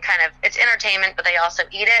something it's entertainment, but they also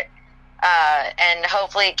eat it. And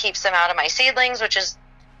hopefully it keeps them out of my seedlings, which is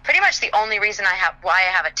pretty much the only reason why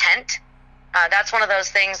I have a tent. That's one of those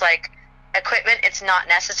things like equipment, it's not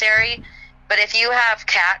necessary. But if you have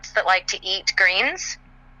cats that like to eat greens,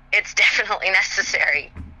 it's definitely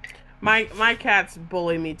necessary. My cats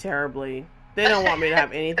bully me terribly. They don't want me to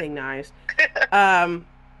have anything nice.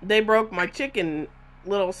 They broke my chicken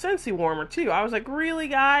little Scentsy warmer too. I was like, really,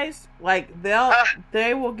 guys? Like,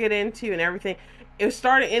 they will get into and everything. If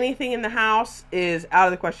starting anything in the house is out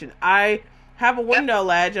of the question. I have a window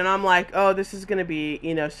ledge, and I'm like, oh, this is going to be,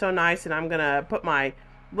 so nice, and I'm going to put my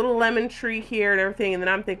little lemon tree here and everything, and then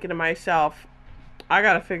I'm thinking to myself, I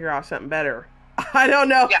got to figure out something better. I don't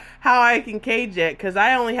know how I can cage it, because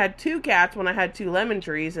I only had 2 cats when I had 2 lemon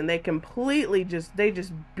trees, and they completely just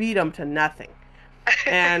beat them to nothing.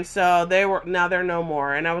 And so now they're no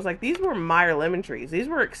more. And I was like, these were Meyer lemon trees. These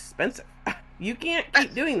were expensive. You can't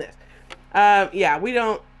keep doing this. We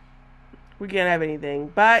can't have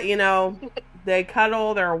anything. But, they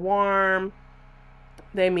cuddle, they're warm,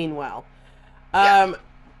 they mean well.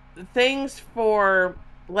 Things for,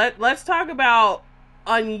 let's talk about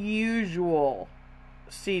unusual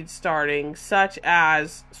seed starting, such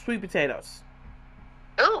as sweet potatoes.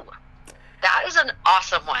 Ooh, that is an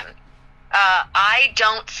awesome one. I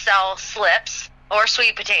don't sell slips or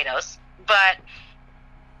sweet potatoes,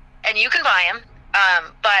 and you can buy them,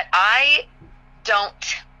 but I don't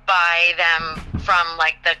buy them from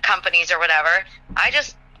like the companies or whatever. I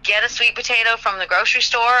just get a sweet potato from the grocery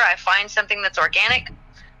store. I find something that's organic.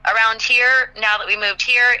 Around here, now that we moved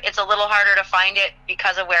here, it's a little harder to find it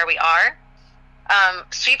because of where we are.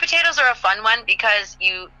 Sweet potatoes are a fun one because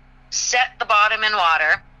you set the bottom in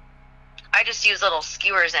water. I just use little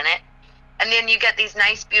skewers in it. And then you get these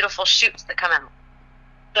nice, beautiful shoots that come out.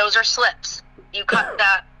 Those are slips. You cut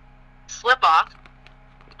that slip off,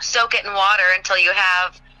 soak it in water until you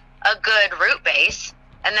have a good root base,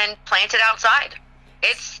 and then plant it outside.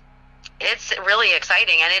 It's really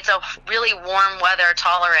exciting, and it's a really warm weather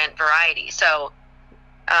tolerant variety. So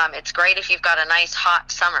it's great if you've got a nice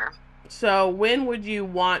hot summer. So when would you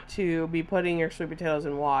want to be putting your sweet potatoes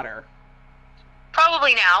in water?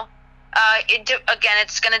 Probably now. Again,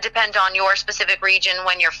 it's going to depend on your specific region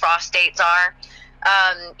when your frost dates are.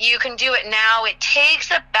 You can do it now. It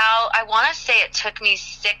takes about, I want to say it took me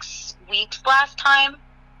 6 weeks last time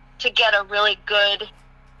to get a really good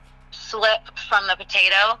slip from the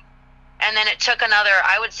potato. And then it took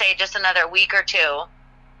I would say just another week or two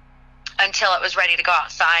until it was ready to go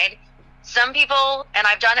outside. Some people, and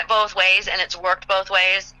I've done it both ways, and it's worked both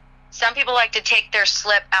ways, some people like to take their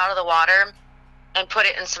slip out of the water and put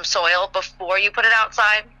it in some soil before you put it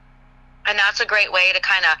outside. And that's a great way to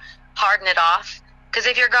kind of harden it off. Because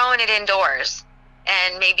if you're growing it indoors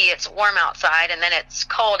and maybe it's warm outside and then it's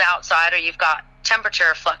cold outside, or you've got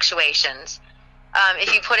temperature fluctuations,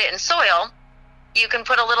 if you put it in soil, you can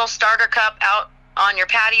put a little starter cup out on your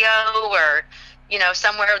patio or,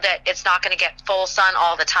 somewhere that it's not going to get full sun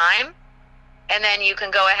all the time. And then you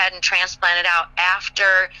can go ahead and transplant it out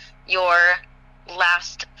after your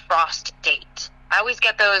last frost date. I always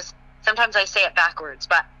get those, sometimes I say it backwards,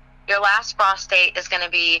 but your last frost date is going to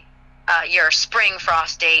be your spring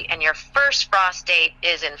frost date, and your first frost date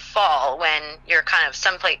is in fall when you're kind of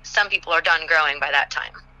some people are done growing by that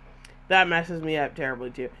time. That messes me up terribly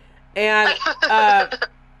too. And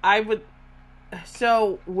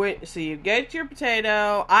so you get your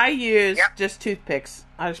potato. I use just toothpicks.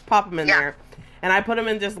 I just pop them in there, and I put them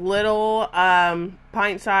in just little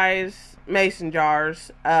pint-sized mason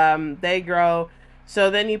jars. They grow. So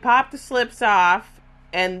then you pop the slips off,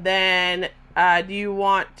 and then do you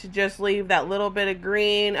want to just leave that little bit of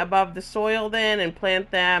green above the soil then and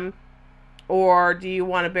plant them, or do you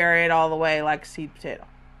want to bury it all the way like a seed potato?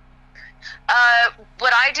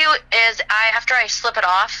 What I do is after I slip it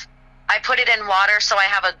off, I put it in water so I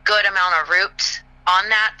have a good amount of root on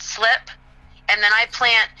that slip, and then I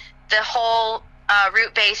plant the whole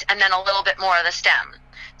root base and then a little bit more of the stem.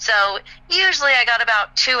 So usually I got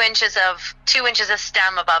about 2 inches of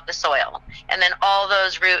stem above the soil, and then all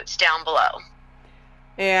those roots down below.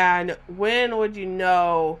 And when would you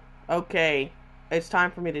know, okay, it's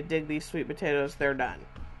time for me to dig these sweet potatoes, they're done?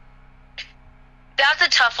 That's a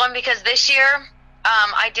tough one because this year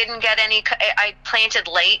I didn't get any. I planted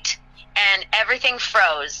late and everything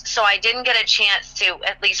froze, so I didn't get a chance to,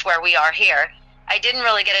 at least where we are here, I didn't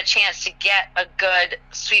really get a chance to get a good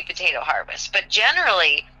sweet potato harvest. But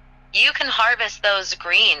generally, you can harvest those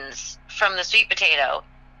greens from the sweet potato.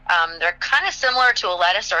 They're kind of similar to a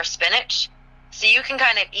lettuce or a spinach, so you can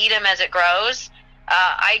kind of eat them as it grows.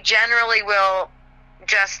 I generally will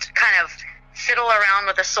just kind of fiddle around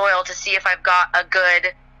with the soil to see if I've got a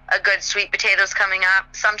good sweet potatoes coming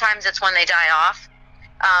up. Sometimes it's when they die off,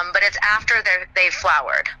 but it's after they've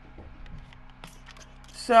flowered.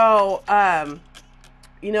 So,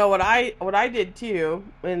 what I did too,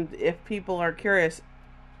 and if people are curious,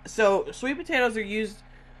 so sweet potatoes are used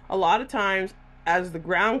a lot of times as the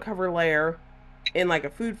ground cover layer in like a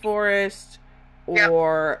food forest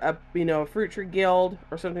or a fruit tree guild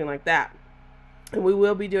or something like that. And we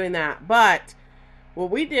will be doing that. But what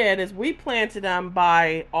we did is we planted them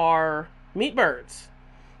by our meat birds.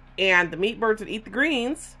 And the meat birds would eat the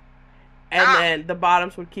greens, and then the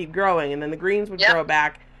bottoms would keep growing, and then the greens would grow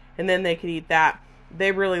back, and then they could eat that.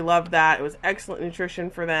 They really loved that. It was excellent nutrition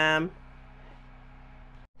for them.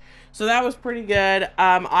 So that was pretty good.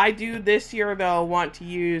 I do this year, though, want to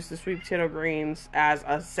use the sweet potato greens as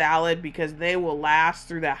a salad because they will last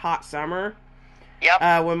through that hot summer.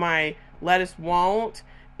 Yep. When my lettuce won't.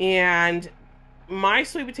 And my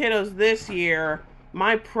sweet potatoes this year,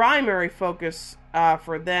 my primary focus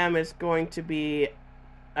for them is going to be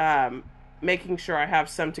making sure I have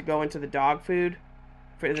some to go into the dog food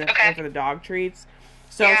for the dog treats.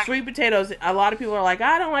 So sweet potatoes, a lot of people are like,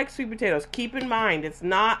 I don't like sweet potatoes. Keep in mind, it's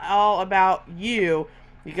not all about you.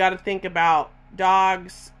 You got to think about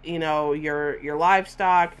dogs, your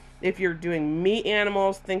livestock. If you're doing meat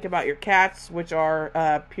animals, think about your cats, which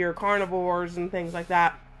are pure carnivores and things like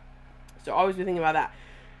that. So always be thinking about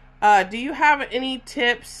that. Do you have any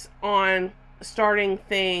tips on starting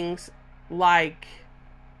things like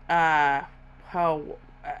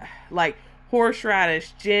like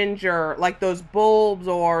horseradish, ginger, like those bulbs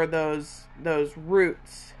or those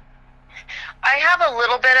roots? I have a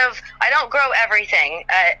little bit of, I don't grow everything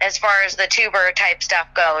as far as the tuber type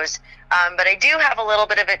stuff goes, but I do have a little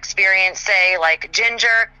bit of experience, say, like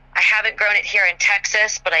ginger. I haven't grown it here in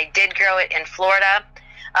Texas, but I did grow it in Florida.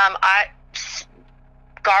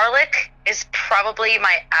 Garlic is probably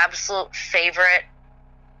my absolute favorite.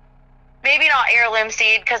 Maybe not heirloom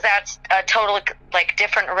seed, because that's a totally like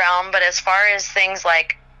different realm, but as far as things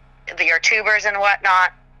like your tubers and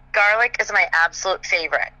whatnot, garlic is my absolute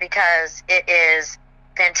favorite because it is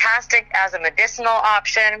fantastic as a medicinal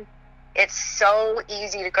option. It's so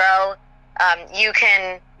easy to grow. You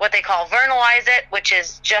can, what they call vernalize it, which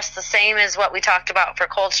is just the same as what we talked about for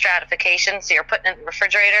cold stratification, so you're putting it in the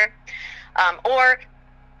refrigerator. Or,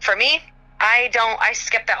 for me, I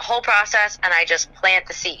skip that whole process and I just plant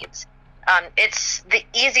the seeds. It's the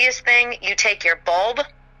easiest thing. You take your bulb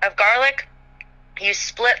of garlic, you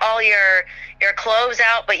split all your cloves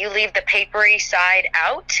out, but you leave the papery side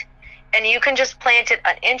out, and you can just plant it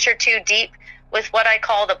an inch or two deep with what I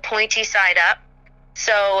call the pointy side up.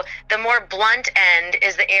 So the more blunt end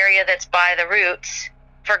is the area that's by the roots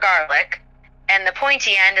for garlic, and the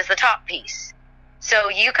pointy end is the top piece. So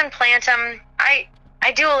you can plant them. I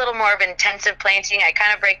do a little more of intensive planting. I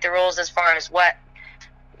kind of break the rules as far as what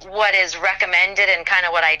is recommended and kind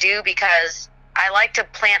of what I do, because I like to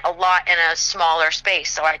plant a lot in a smaller space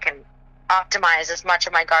so I can optimize as much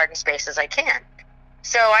of my garden space as I can.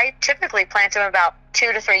 So I typically plant them about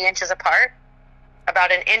 2 to 3 inches apart,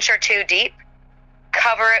 about an inch or two deep,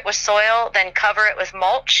 cover it with soil, then cover it with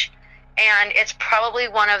mulch, and it's probably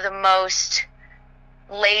one of the most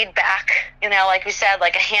laid back, like we said,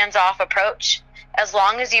 like a hands-off approach. As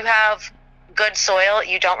long as you have good soil,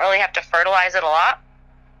 you don't really have to fertilize it a lot.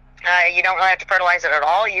 You don't really have to fertilize it at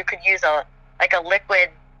all. You could use a liquid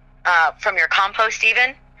from your compost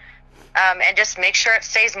even, and just make sure it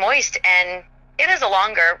stays moist. And it is a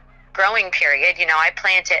longer growing period. I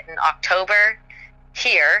plant it in October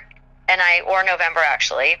here, or November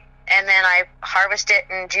actually, and then I harvest it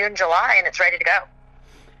in June, July, and it's ready to go.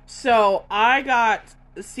 So I got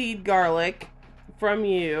seed garlic from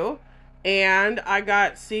you, and I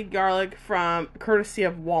got seed garlic from courtesy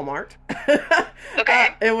of Walmart. Okay.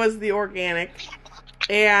 It was the organic,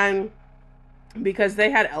 and because they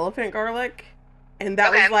had elephant garlic, and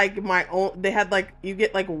that was like my own. They had you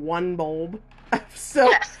get one bulb, so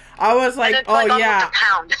yes. I was like, oh yeah.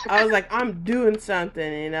 I was like, I'm doing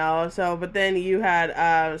something, So, but then you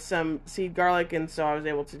had some seed garlic, and so I was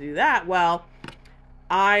able to do that. Well,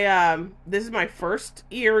 this is my first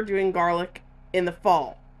year doing garlic in the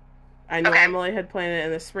fall. I normally had planted it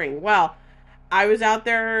in the spring. Well, I was out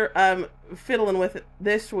there fiddling with it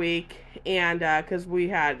this week, and because we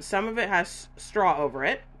had, some of it has straw over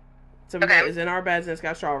it. Some of it is in our beds and it's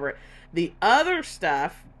got straw over it. The other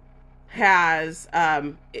stuff has,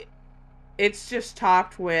 it's just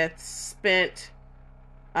topped with spent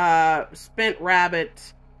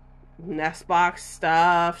rabbit nest box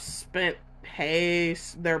stuff, spent hay,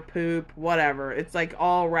 their poop, whatever. It's like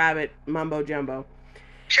all rabbit mumbo jumbo.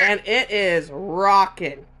 Sure. And it is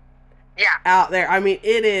rocking. Yeah. Out there. I mean,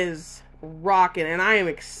 it is rocking, and I am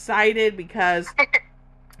excited because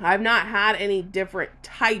I've not had any different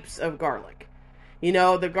types of garlic.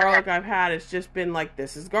 The garlic I've had has just been like,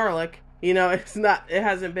 this is garlic. It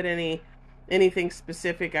hasn't been anything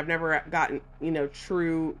specific. I've never gotten,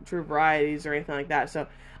 true varieties or anything like that. So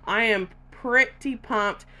I am pretty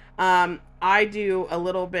pumped. I do a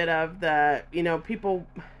little bit of the, people,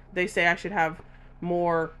 they say I should have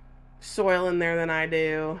more soil in there than I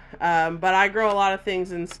do. But I grow a lot of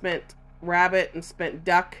things in spent rabbit and spent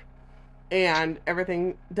duck, and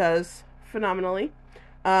everything does phenomenally.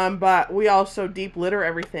 But we also deep litter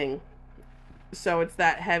everything. So it's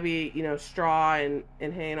that heavy, straw and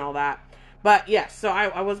hay and all that. But yes, so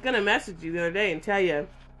I was going to message you the other day and tell you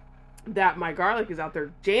that my garlic is out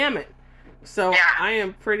there jamming. So yeah. I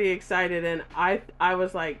am pretty excited, and I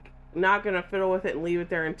was like not going to fiddle with it and leave it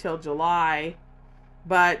there until July.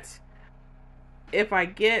 But if I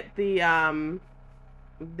get the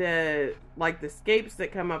scapes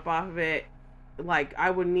that come up off of it, I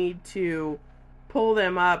would need to pull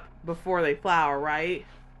them up before they flower, right?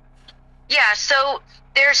 Yeah, so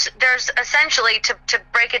there's essentially, to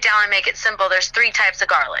break it down and make it simple, there's 3 types of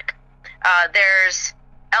garlic. There's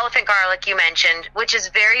elephant garlic you mentioned, which is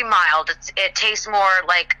very mild. It tastes more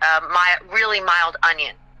like a really mild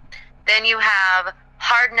onion. Then you have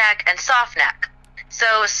hard neck and soft neck.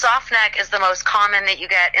 So soft neck is the most common that you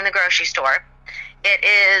get in the grocery store. It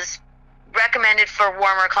is recommended for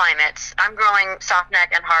warmer climates. I'm growing soft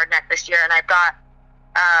neck and hard neck this year, and I've got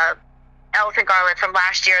elephant garlic from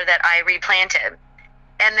last year that I replanted.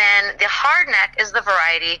 And then the hard neck is the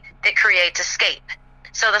variety that creates a scape.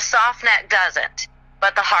 So the soft neck doesn't,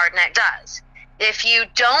 but the hard neck does. If you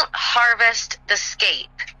don't harvest the scape,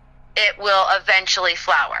 it will eventually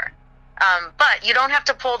flower. But you don't have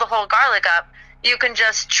to pull the whole garlic up. You can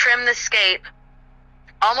just trim the scape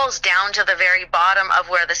almost down to the very bottom of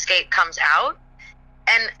where the scape comes out.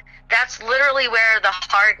 And that's literally where the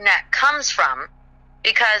hard neck comes from.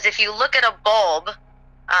 Because if you look at a bulb,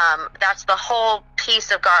 that's the whole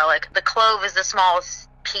piece of garlic. The clove is the smallest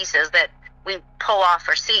pieces that we pull off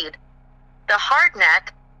for seed. The hard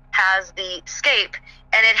neck has the scape,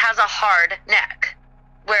 and it has a hard neck.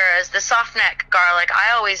 Whereas the soft neck garlic,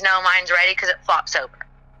 I always know mine's ready because it flops over.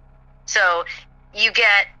 So you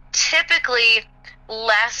get typically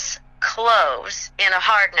less cloves in a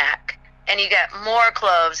hard neck, and you get more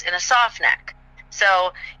cloves in a soft neck.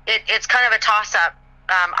 So it's kind of a toss-up.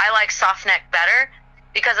 I like soft neck better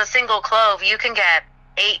because a single clove, you can get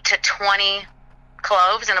 8 to 20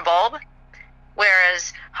 cloves in a bulb,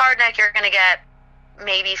 whereas hard neck, you're going to get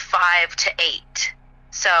maybe 5 to 8.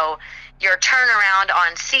 So your turnaround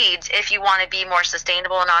on seeds, if you want to be more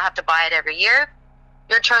sustainable and not have to buy it every year,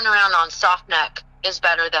 your turnaround on soft neck is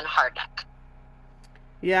better than hard neck.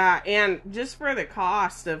 Yeah, and just for the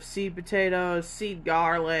cost of seed potatoes, seed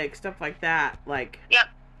garlic, stuff like that, like, yep.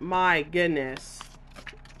 My goodness.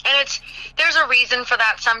 And there's a reason for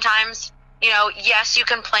that sometimes. You know, yes, you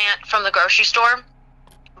can plant from the grocery store,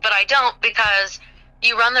 but I don't, because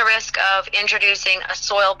you run the risk of introducing a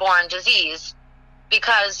soil-borne disease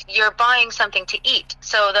because you're buying something to eat.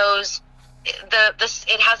 So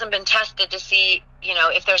it hasn't been tested to see, you know,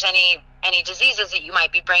 if there's any diseases that you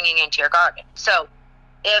might be bringing into your garden. So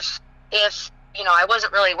if you know, I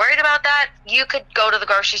wasn't really worried about that, you could go to the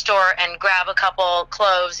grocery store and grab a couple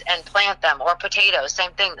cloves and plant them, or potatoes,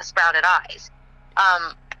 same thing, the sprouted eyes.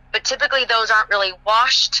 But typically those aren't really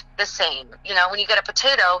washed the same. You know, when you get a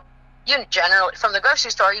potato, you generally, from the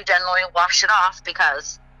grocery store, you generally wash it off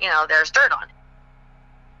because, you know, there's dirt on it.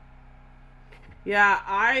 Yeah,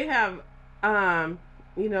 I have,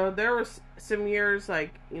 you know, there was some years,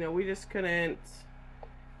 like, you know, we just couldn't,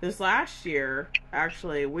 this last year,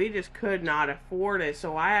 actually, we just could not afford it,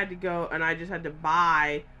 so I had to go, and I just had to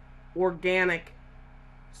buy organic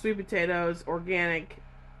sweet potatoes, organic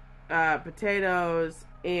potatoes,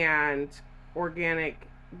 and organic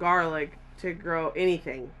garlic to grow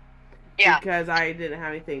anything. Yeah. Because I didn't have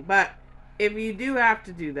anything. But if you do have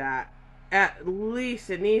to do that, at least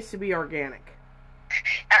it needs to be organic.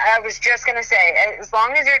 I was just going to say, as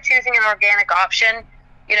long as you're choosing an organic option,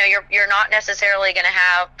 you know, you're not necessarily going to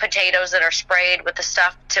have potatoes that are sprayed with the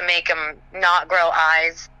stuff to make them not grow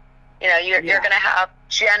eyes. You know, you're going to have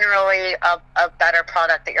generally a better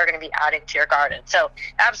product that you're going to be adding to your garden. So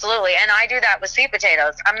absolutely. And I do that with sweet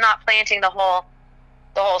potatoes. I'm not planting the whole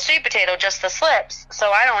sweet potato, just the slips.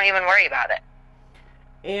 So I don't even worry about it.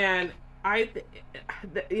 And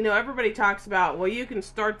you know, everybody talks about, well, you can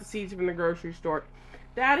start the seeds from the grocery store.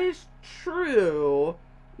 That is true.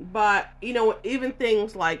 But, you know, even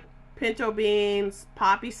things like pinto beans,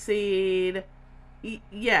 poppy seed,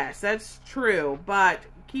 yes, that's true. But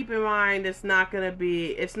keep in mind, it's not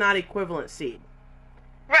equivalent seed.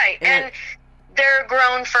 Right. And they're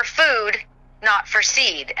grown for food, not for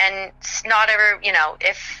seed. And not ever, you know,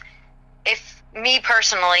 if me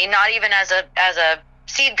personally, not even as a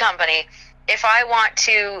seed company, if I want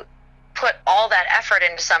to put all that effort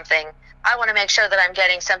into something, I want to make sure that I'm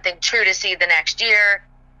getting something true to seed the next year.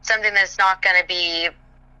 Something that's not going to be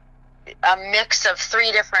a mix of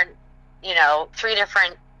three different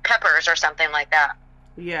peppers or something like that.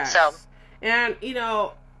 Yeah. So, and, you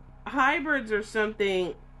know, hybrids are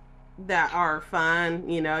something that are fun.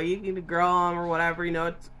 You know, you can grow them or whatever. You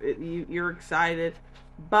know, you're excited.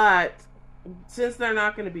 But since they're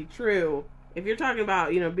not going to be true, if you're talking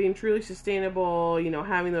about, you know, being truly sustainable, you know,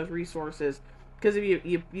 having those resources. Because if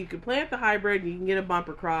you can plant the hybrid, you can get a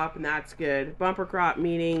bumper crop, and that's good. Bumper crop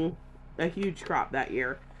meaning a huge crop that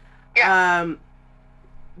year. Yeah.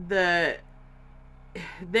 Then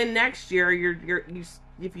next year,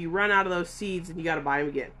 if you run out of those seeds, then you got to buy them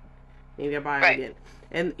again. And you got to buy them again.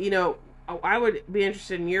 And you know, I would be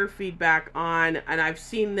interested in your feedback on, and I've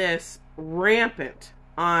seen this rampant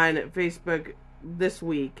on Facebook this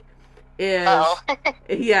week. Is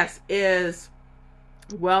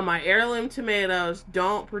Well, my heirloom tomatoes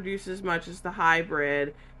don't produce as much as the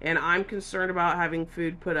hybrid, and I'm concerned about having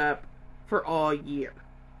food put up for all year.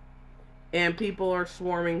 And people are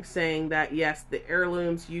swarming saying that, yes, the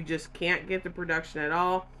heirlooms, you just can't get the production at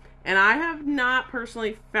all. And I have not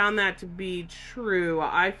personally found that to be true.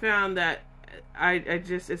 I found that I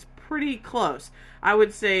just, it's pretty close. I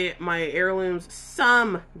would say my heirlooms,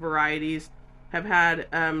 some varieties, have had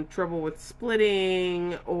trouble with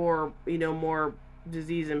splitting or, more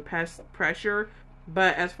disease and pest pressure.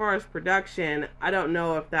 But as far as production, I don't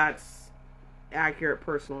know if that's accurate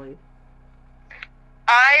personally.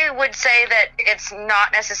 I would say that it's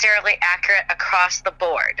not necessarily accurate across the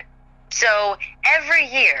board. So every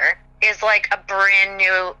year is like a brand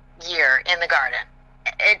new year in the garden.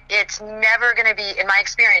 It's never going to be, in my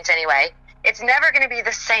experience anyway, it's never going to be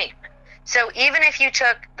the same. So even if you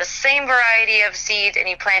took the same variety of seeds and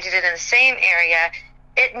you planted it in the same area,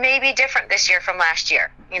 it may be different this year from last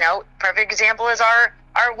year. Perfect example is our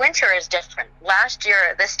winter is different. Last year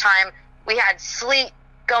at this time, we had sleet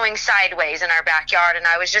going sideways in our backyard, and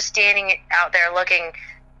I was just standing out there looking,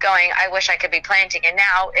 going, I wish I could be planting. And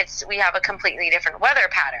now we have a completely different weather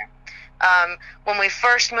pattern. When we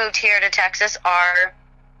first moved here to Texas, our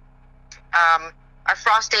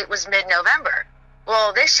frost date was mid-November.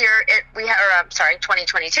 Well, this year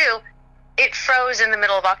 2022, it froze in the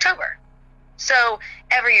middle of October. So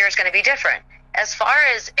every year is going to be different. As far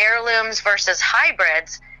as heirlooms versus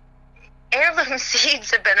hybrids, heirloom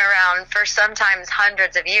seeds have been around for sometimes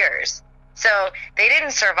hundreds of years. So they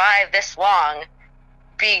didn't survive this long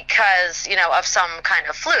because, of some kind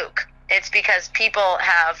of fluke. It's because people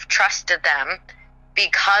have trusted them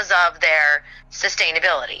because of their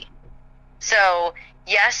sustainability. So,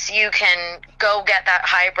 yes, you can go get that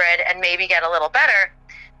hybrid and maybe get a little better.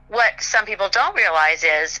 What some people don't realize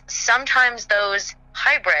is sometimes those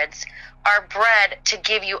hybrids are bred to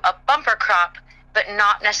give you a bumper crop, but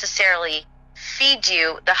not necessarily feed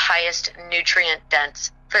you the highest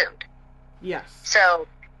nutrient-dense food. Yes. So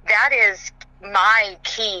that is my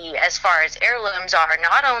key as far as heirlooms are.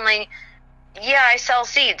 Not only, I sell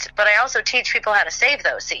seeds, but I also teach people how to save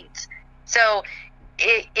those seeds. So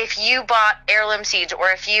if you bought heirloom seeds,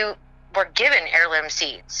 or if you were given heirloom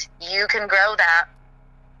seeds, you can grow that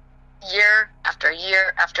year after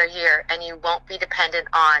year after year, and you won't be dependent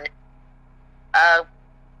on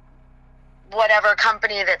whatever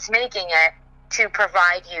company that's making it to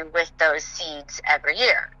provide you with those seeds every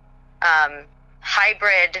year.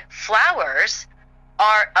 Hybrid flowers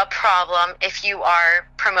are a problem if you are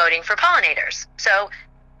promoting for pollinators. So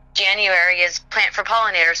January is Plant for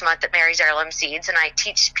Pollinators Month at Mary's Heirloom Seeds, and I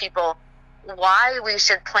teach people why we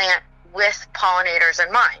should plant with pollinators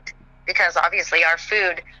in mind, because obviously our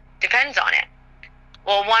food depends on it.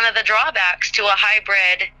 Well, one of the drawbacks to a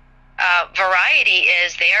hybrid variety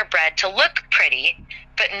is they are bred to look pretty,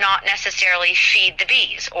 but not necessarily feed the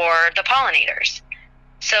bees or the pollinators.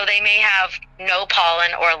 So they may have no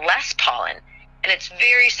pollen or less pollen, and it's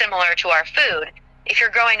very similar to our food. If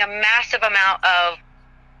you're growing a massive amount of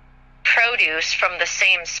produce from the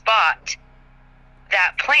same spot,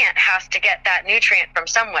 that plant has to get that nutrient from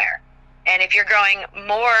somewhere. And if you're growing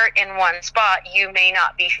more in one spot, you may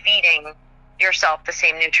not be feeding yourself the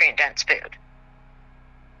same nutrient-dense food.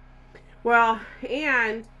 Well,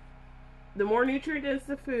 and the more nutrient dense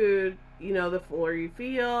the food, the fuller you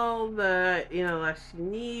feel, the less you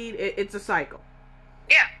need. It's a cycle.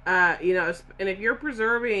 Yeah. And if you're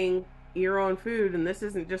preserving your own food, and this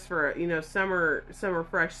isn't just for summer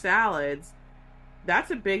fresh salads,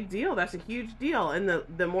 that's a big deal. That's a huge deal. And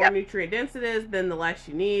the more nutrient dense it is, then the less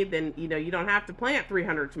you need. Then you don't have to plant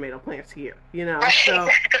 300 tomato plants here. Right, so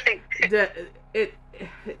exactly.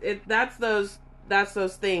 That's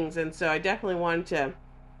those things. And so I definitely wanted to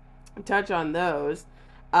touch on those.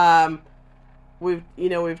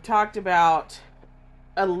 We've talked about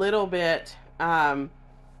a little bit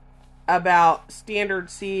about standard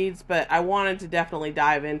seeds, but I wanted to definitely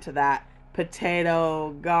dive into that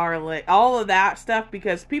potato, garlic, all of that stuff,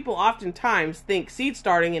 because people oftentimes think seed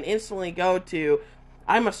starting and instantly go to,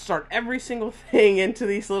 I must start every single thing into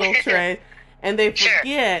these little trays, and they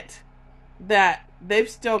forget that they've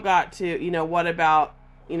still got to, what about,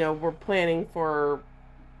 we're planning for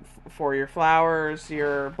your flowers,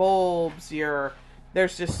 your bulbs,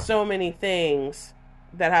 there's just so many things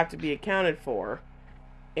that have to be accounted for.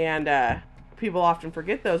 And people often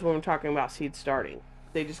forget those when we're talking about seed starting.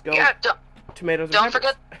 They just go tomatoes. Don't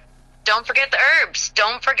forget the herbs.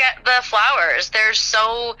 Don't forget the flowers. There's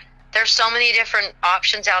so many different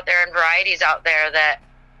options out there and varieties out there that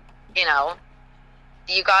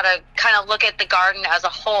you gotta kind of look at the garden as a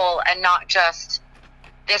whole and not just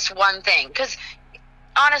this one thing. Because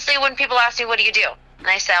honestly, when people ask me, what do you do? And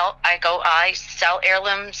I sell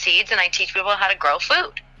heirloom seeds and I teach people how to grow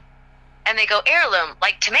food. And they go, heirloom,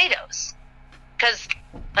 like tomatoes. Because,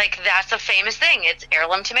 like, that's a famous thing. It's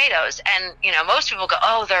heirloom tomatoes. And, most people go,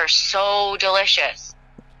 oh, they're so delicious.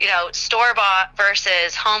 Store-bought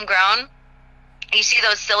versus homegrown. You see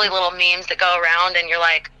those silly little memes that go around and you're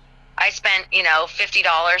like, I spent,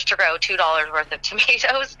 $50 to grow $2 worth of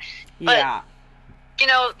tomatoes. But, Yeah.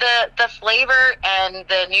 The flavor and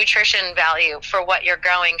the nutrition value for what you're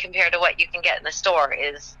growing compared to what you can get in the store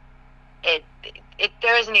is,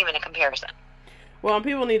 there isn't even a comparison. Well, and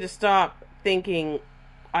people need to stop thinking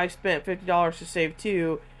I spent $50 to save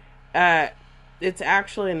 $2. It's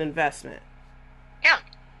actually an investment. Yeah.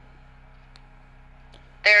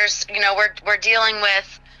 There's, we're dealing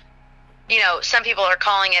with, some people are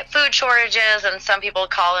calling it food shortages and some people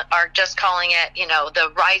are just calling it,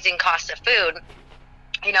 the rising cost of food.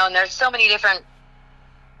 And there's so many different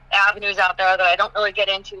avenues out there that I don't really get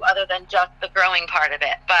into other than just the growing part of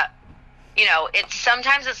it. But,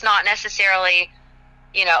 sometimes it's not necessarily,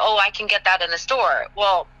 I can get that in the store.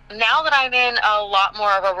 Well, now that I'm in a lot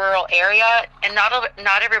more of a rural area and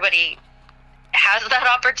not everybody has that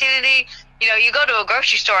opportunity, you go to a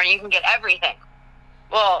grocery store and you can get everything.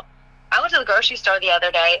 Well, I went to the grocery store the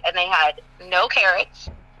other day and they had no carrots,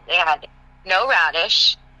 they had no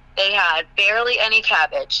radish, they had barely any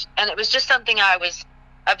cabbage, and it was just something I was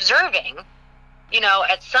observing.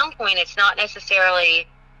 At some point it's not necessarily,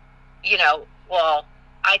 well,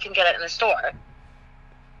 I can get it in the store.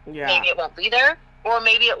 Yeah. Maybe it won't be there, or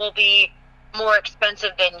maybe it will be more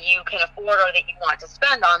expensive than you can afford or that you want to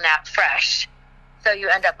spend on that fresh. So you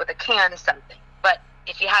end up with a canned something. But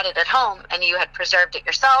if you had it at home and you had preserved it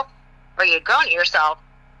yourself or you had grown it yourself,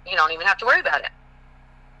 you don't even have to worry about it.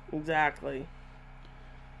 Exactly.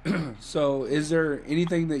 So, is there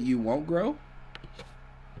anything that you won't grow?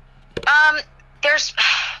 I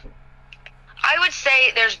would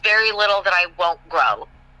say there's very little that I won't grow.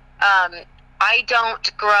 I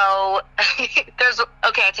don't grow,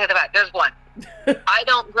 I'll tell you the fact, there's one. I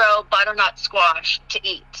don't grow butternut squash to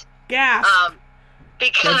eat. Gas.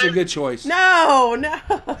 Because That's a good choice. No.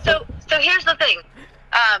 So here's the thing.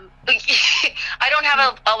 I don't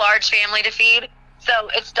have a large family to feed, so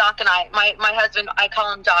it's Doc and I. My husband, I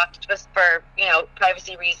call him Doc just for,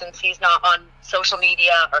 privacy reasons. He's not on social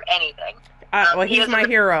media or anything. Well, he's my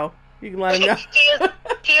hero. You can let him know.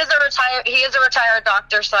 He is a retired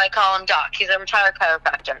doctor, so I call him Doc. He's a retired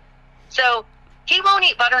chiropractor. So he won't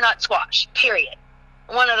eat butternut squash, period.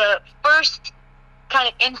 One of the first kind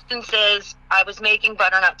of instances I was making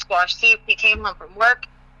butternut squash soup, he came home from work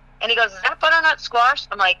and he goes, is that butternut squash?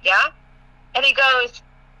 I'm like, yeah. And he goes,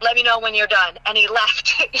 let me know when you're done. And he left.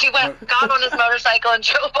 He got on his motorcycle and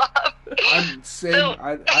drove off. I'm saying,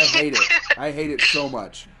 I hate it. I hate it so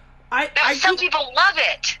much. Some people love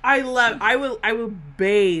it. I will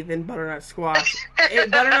bathe in butternut squash.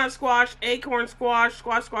 Butternut squash, acorn squash,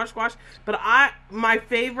 squash. But my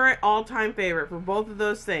favorite, all-time favorite for both of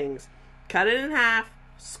those things, cut it in half,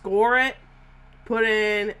 score it, put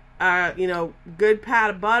in, good pat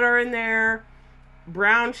of butter in there,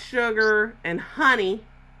 brown sugar, and honey.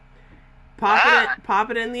 Pop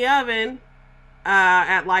it in the oven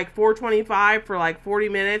at like 425 for like 40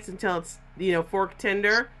 minutes until it's, fork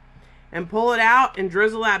tender. And pull it out and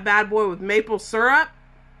drizzle that bad boy with maple syrup.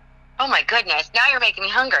 Oh my goodness, now you're making me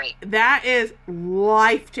hungry. That is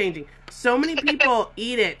life-changing. So many people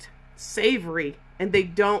eat it savory and they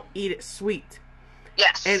don't eat it sweet.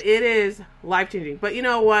 Yes. And it is life-changing. But you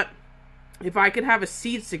know what? If I could have a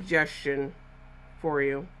seed suggestion for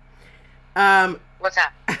you. What's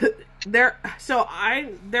that? There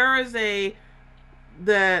is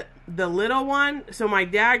the little one. So my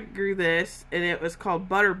dad grew this, and it was called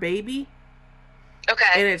Butter Baby. Okay.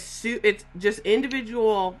 And it's just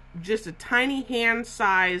individual, just a tiny hand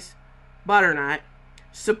size butternut,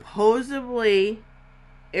 supposedly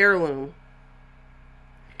heirloom.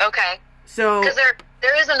 Okay. So because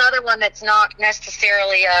there is another one that's not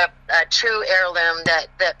necessarily a true heirloom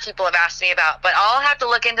that people have asked me about, but I'll have to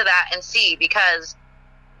look into that and see, because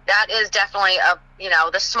that is definitely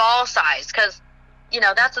the small size, because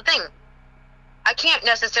that's the thing. I can't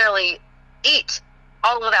necessarily eat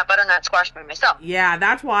all of that butternut squash by myself. Yeah,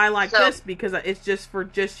 that's why I like this, because it's just for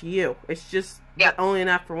just you. It's just only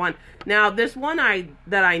enough for one. Now, this one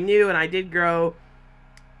that I knew and I did grow,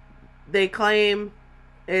 they claim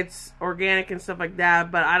it's organic and stuff like that,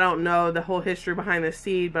 but I don't know the whole history behind the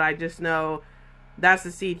seed, but I just know that's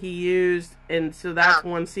the seed he used, and so that's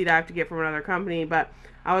one seed I have to get from another company. But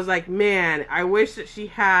I was like, man, I wish that she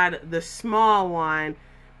had the small one,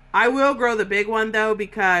 I will grow the big one though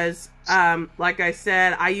because, like I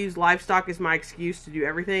said, I use livestock as my excuse to do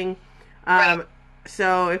everything. Right.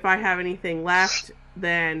 So if I have anything left,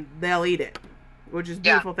 then they'll eat it, which is a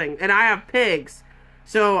Yeah. beautiful thing. And I have pigs,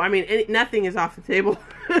 so I mean, nothing is off the table.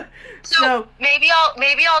 So maybe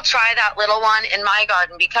I'll try that little one in my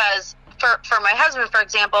garden, because for my husband, for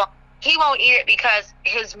example, he won't eat it because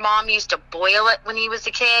his mom used to boil it when he was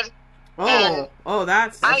a kid.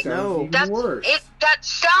 That's I- no. Even worse. That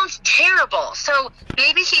sounds terrible. So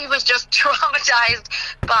maybe he was just traumatized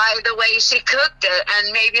by the way she cooked it,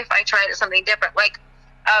 and maybe if I tried it something different, like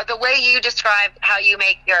the way you described how you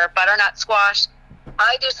make your butternut squash,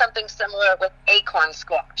 I do something similar with acorn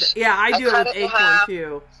squash. Yeah, I do it cut with in acorn half.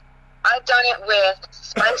 too. I've done it with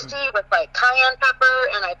spiced with like cayenne pepper,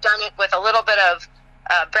 and I've done it with a little bit of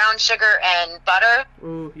brown sugar and butter.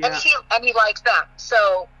 Ooh, yeah. And he likes that.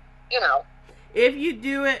 So, If you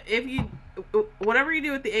do it, whatever you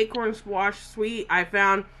do with the acorn squash sweet, I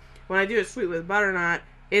found when I do it sweet with butternut,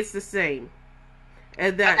 it's the same.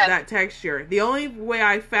 And that texture. The only way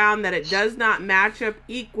I found that it does not match up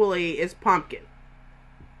equally is pumpkin.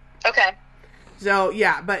 Okay. So,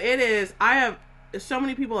 yeah, but it is, so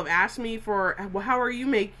many people have asked me for, well, how are you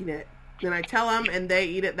making it? And I tell them, and they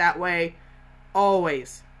eat it that way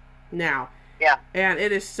always now. Yeah. And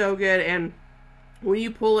it is so good, and when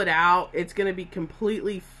you pull it out, it's going to be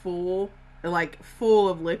completely full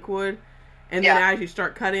of liquid. And then as you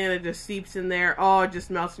start cutting it just seeps in there. Oh, it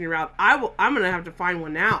just melts in your mouth. I'm going to have to find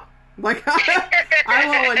one now. Like, I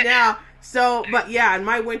want one now. So, but yeah, and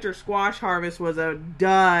my winter squash harvest was a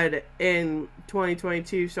dud in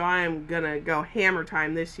 2022. So I am going to go hammer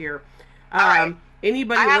time this year. All right.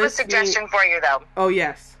 Anybody I have listening? a suggestion for you, though. Oh,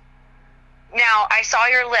 yes. Now, I saw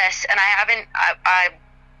your list, and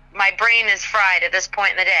my brain is fried at this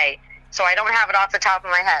point in the day, so I don't have it off the top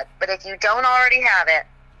of my head. But if you don't already have it,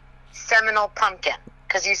 Seminole pumpkin,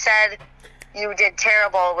 because you said you did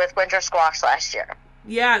terrible with winter squash last year.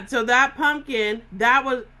 Yeah, so that pumpkin, that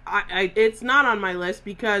was, it's not on my list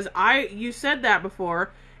because you said that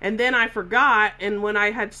before, and then I forgot, and when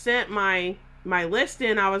I had sent my list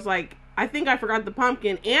in, I was like, I think I forgot the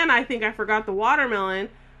pumpkin, and I think I forgot the watermelon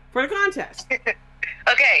for the contest.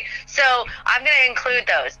 Okay, so I'm going to include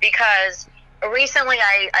those because recently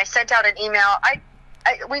I sent out an email.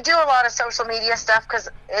 We do a lot of social media stuff because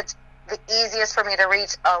it's the easiest for me to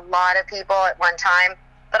reach a lot of people at one time.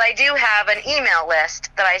 But I do have an email list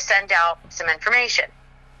that I send out some information.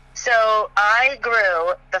 So I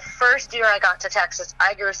grew, the first year I got to Texas,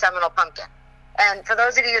 I grew Seminole pumpkin. And for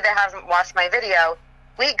those of you that haven't watched my video,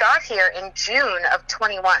 we got here in June of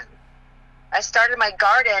 21. I started my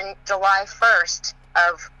garden July 1st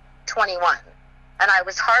of 21. And I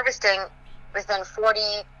was harvesting within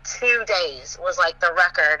 42 days was like the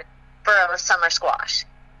record for a summer squash.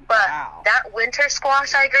 But that winter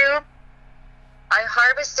squash I grew, I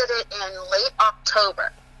harvested it in late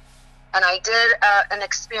October. And I did an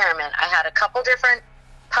experiment. I had a couple different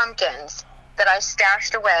pumpkins that I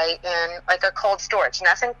stashed away in like a cold storage.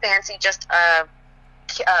 Nothing fancy, just a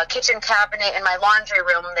kitchen cabinet in my laundry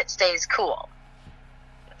room that stays cool.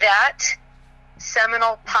 That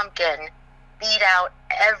Seminole pumpkin beat out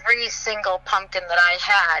every single pumpkin that I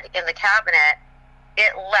had in the cabinet.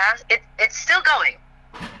 It's still going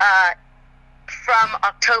from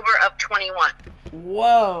October of 21.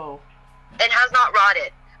 Whoa. It has not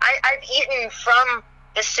rotted. I've eaten from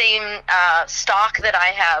the same stock that I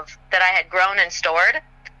had grown and stored,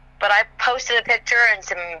 but I posted a picture and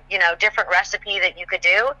some different recipe that you could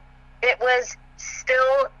do. It was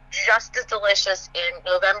still just as delicious in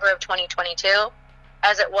November of 2022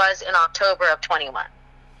 as it was in October of 21.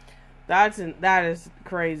 That is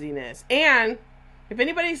craziness. And if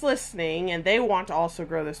anybody's listening and they want to also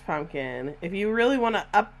grow this pumpkin, if you really want to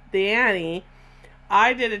up the ante,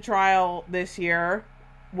 I did a trial this year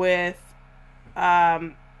with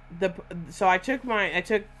so I took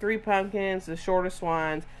 3 pumpkins, the shortest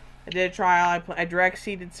ones. I did a trial. I direct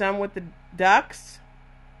seeded some with the ducks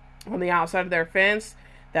on the outside of their fence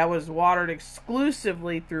that was watered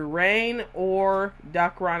exclusively through rain or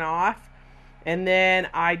duck runoff. And then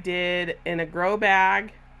I did in a grow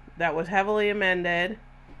bag that was heavily amended.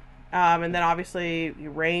 And then obviously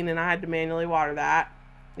rain, and I had to manually water that.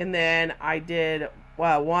 And then I did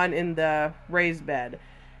one in the raised bed.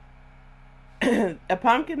 A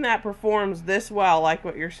pumpkin that performs this well, like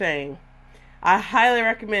what you're saying, I highly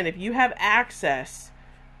recommend if you have access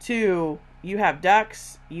to, you have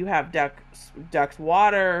ducks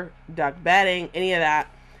water, duck bedding, any of that,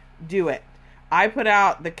 do it. I put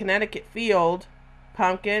out the Connecticut Field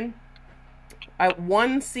pumpkin,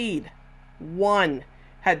 one seed,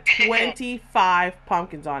 had 25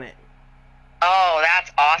 pumpkins on it. Oh,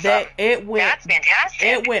 that's awesome. That's fantastic.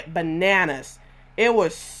 It went bananas. It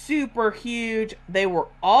was super huge. They were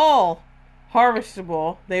all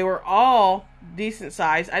harvestable. They were all decent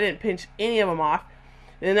size. I didn't pinch any of them off.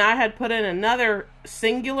 Then I had put in another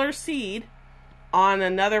singular seed on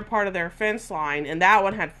another part of their fence line, and that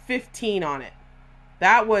one had 15 on it.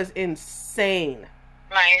 That was insane.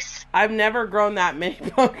 Nice. I've never grown that many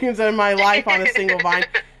pumpkins in my life on a single vine.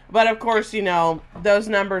 But of course, those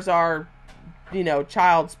numbers are,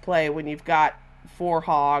 child's play when you've got 4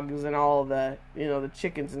 hogs and all the, the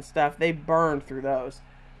chickens and stuff. They burn through those.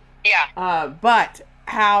 Yeah. But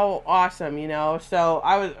how awesome, So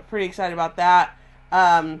I was pretty excited about that.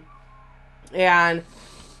 And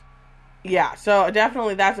yeah, so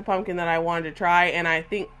definitely that's a pumpkin that I wanted to try. And I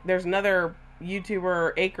think there's another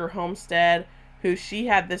YouTuber, Acre Homestead, who she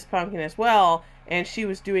had this pumpkin as well. And she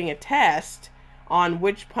was doing a test on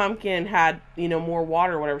which pumpkin had, more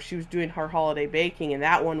water or whatever. She was doing her holiday baking, and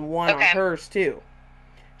that one won on hers too.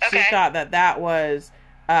 She thought that was,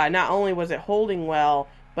 not only was it holding well,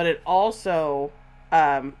 but it also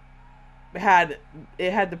had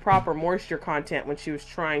the proper moisture content when she was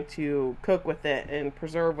trying to cook with it and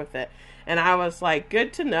preserve with it. And I was like,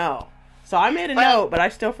 good to know. So I made a note, but I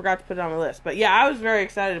still forgot to put it on the list. But yeah, I was very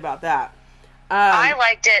excited about that. I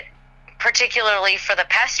liked it particularly for the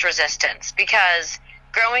pest resistance, because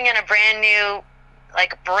growing in a brand new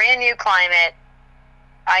climate,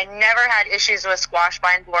 I never had issues with squash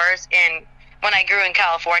vine borers when I grew in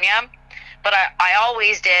California, but I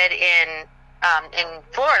always did in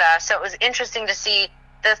Florida. So it was interesting to see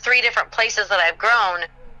the 3 different places that I've grown,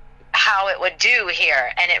 how it would do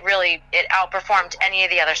here. And it outperformed any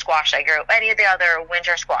of the other squash I grew, any of the other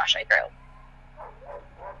winter squash I grew.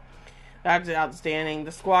 That's outstanding.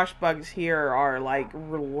 The squash bugs here are like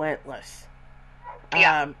relentless.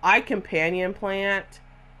 Yeah. I companion plant,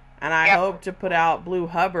 and I hope to put out Blue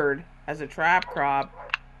Hubbard as a trap crop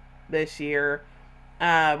this year.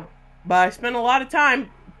 But I spend a lot of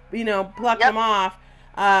time, plucking them off.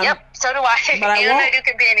 So do I. But I do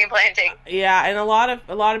companion planting. Yeah, and a lot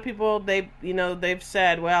of people, they've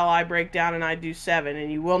said, well, I break down and I do 7,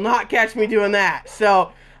 and you will not catch me doing that.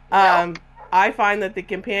 So, I find that the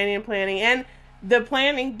companion planting and the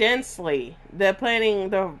planting densely, the planting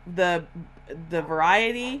the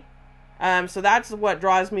variety, so that's what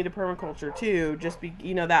draws me to permaculture too. Just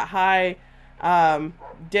that high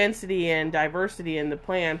density and diversity in the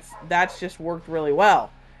plants, that's just worked really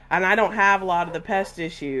well. And I don't have a lot of the pest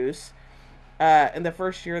issues in the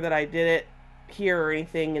first year that I did it here or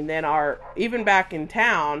anything. And then even back in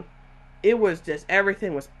town, it was just,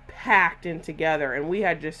 everything was packed in together, and we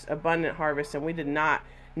had just abundant harvest, and we did not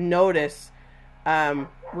notice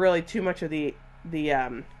really too much of the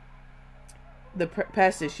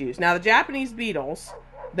pest issues. Now, the Japanese beetles,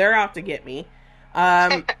 they're out to get me,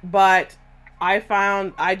 but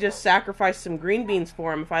I just sacrificed some green beans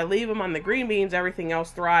for them. If I leave them on the green beans, everything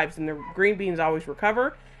else thrives, and the green beans always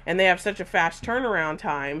recover, and they have such a fast turnaround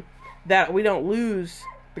time that we don't lose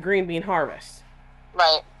the green bean harvest.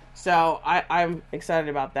 Right. So I'm excited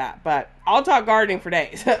about that. But I'll talk gardening for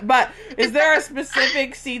days. But is there a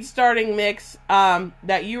specific seed starting mix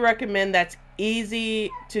that you recommend that's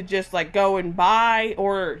easy to just go and buy,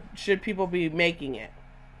 or should people be making it?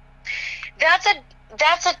 That's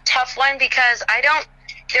a tough one, because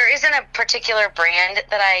there isn't a particular brand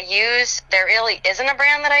that I use. There really isn't a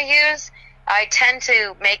brand that I use. I tend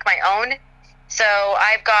to make my own. So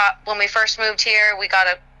when we first moved here, we got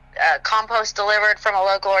a compost delivered from a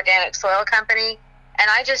local organic soil company,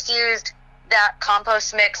 and I just used that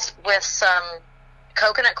compost mix with some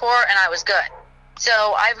coconut coir, and I was good.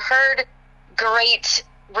 So I've heard great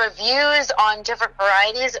reviews on different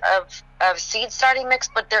varieties of seed starting mix,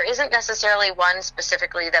 but there isn't necessarily one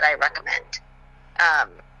specifically that I recommend. I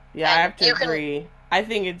have to agree. I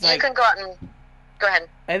think it's you can go out and go ahead.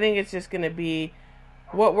 I think it's just going to be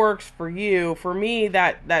what works for you. For me,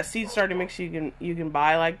 that seed starting mix you can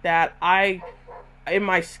buy like that, in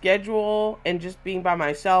my schedule and just being by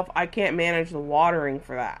myself, I can't manage the watering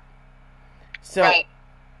for that. So right.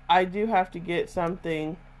 I do have to get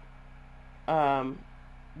something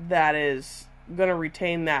that is going to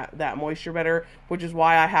retain that moisture better, which is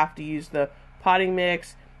why I have to use the potting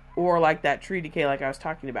mix or like that tree decay like I was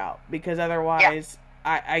talking about, because otherwise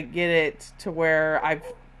I get it to where I've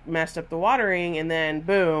messed up the watering, and then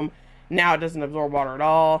boom, now it doesn't absorb water at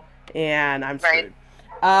all, and I'm screwed.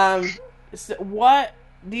 Right. So what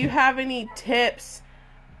do you have any tips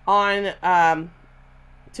on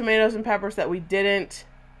tomatoes and peppers that we didn't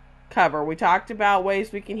cover? We talked about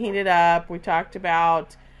ways we can heat it up. We talked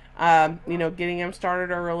about Getting them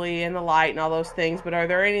started early in the light and all those things. But are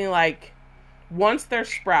there any, like, once they're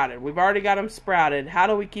sprouted, we've already got them sprouted, how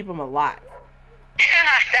do we keep them alive?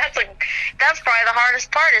 That's probably the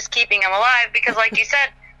hardest part, is keeping them alive, because like you said,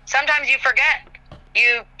 sometimes you forget.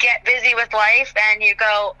 You get busy with life and you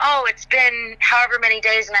go, oh, it's been however many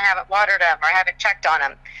days and I haven't watered them or I haven't checked on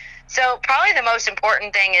them. So probably the most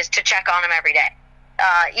important thing is to check on them every day.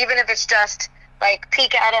 Even if it's just like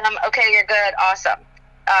peek at them, okay, you're good, awesome.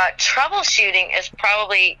 Troubleshooting is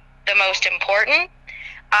probably the most important.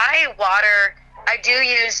 I do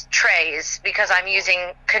use trays because I'm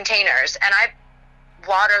using containers, and I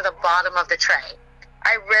water the bottom of the tray.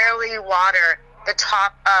 I rarely water the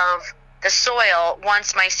top of the soil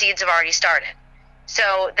once my seeds have already started.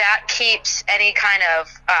 So that keeps any kind of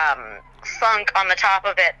funk on the top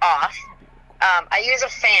of it off. I use a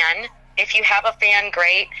fan. If you have a fan,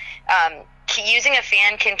 great. Using a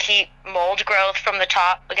fan can keep mold growth from the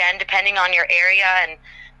top, again, depending on your area and,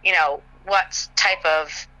 what type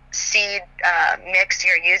of seed mix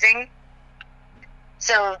you're using.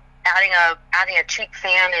 So adding a cheap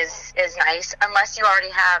fan is nice, unless you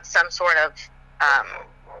already have some sort of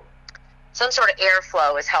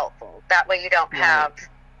airflow is helpful. That way you don't have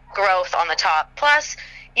growth on the top. Plus,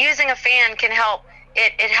 using a fan can help.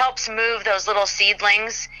 It helps move those little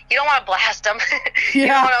seedlings. You don't want to blast them. You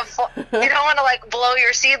don't want to like blow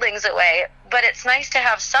your seedlings away. But it's nice to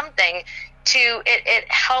have something to. It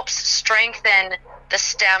helps strengthen the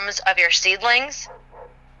stems of your seedlings.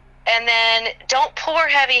 And then don't pour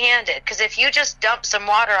heavy-handed, because if you just dump some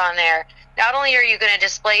water on there, not only are you going to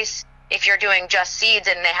displace, if you're doing just seeds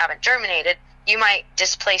and they haven't germinated, you might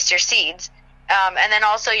displace your seeds. And then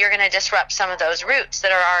also you're going to disrupt some of those roots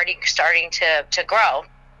that are already starting to grow.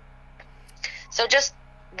 So just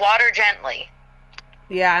water gently.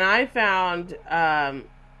 Yeah, and I found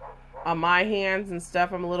on my hands and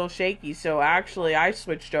stuff, I'm a little shaky. So actually I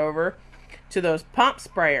switched over to those pump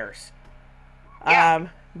sprayers. Yeah.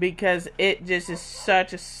 Because it just is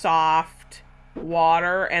such a soft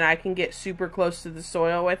water, and I can get super close to the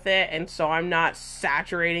soil with it, and so I'm not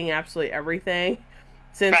saturating absolutely everything,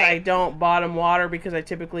 since I don't bottom water, because I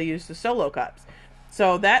typically use the solo cups.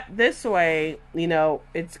 So this way,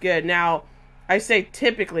 it's good. Now, I say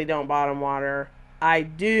typically don't bottom water. I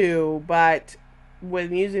do, but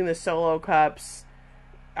when using the solo cups,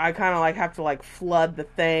 I kind of have to flood the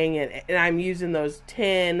thing, and I'm using those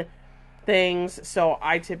tin things, so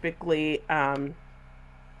I typically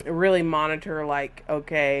really monitor,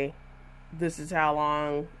 okay, this is how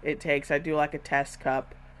long it takes. I do a test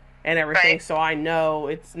cup and everything, so I know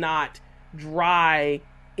it's not dry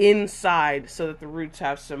inside, so that the roots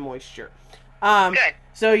have some moisture. Good.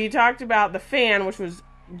 So you talked about the fan, which was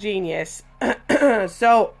genius.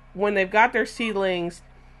 So when they've got their seedlings,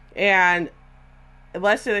 and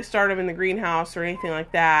let's say they start them in the greenhouse or anything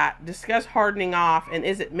like that, discuss hardening off, and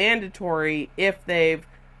is it mandatory if they've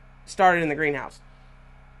started in the greenhouse?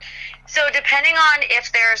 So depending on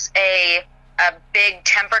if there's a big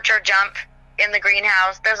temperature jump in the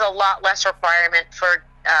greenhouse, there's a lot less requirement for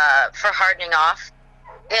hardening off.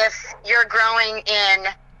 If you're growing in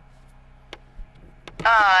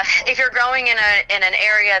an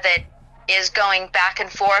area that is going back and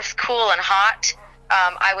forth, cool and hot,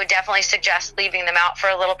 I would definitely suggest leaving them out for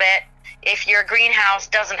a little bit. If your greenhouse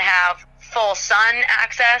doesn't have full sun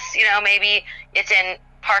access, maybe it's in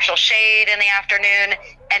partial shade in the afternoon,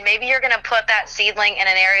 and maybe you're going to put that seedling in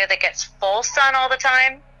an area that gets full sun all the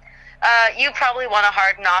time, you probably want to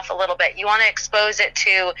harden off a little bit. You want to expose it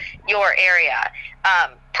to your area.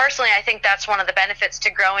 Personally, I think that's one of the benefits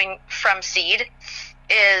to growing from seed,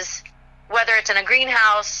 is whether it's in a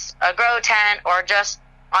greenhouse, a grow tent, or just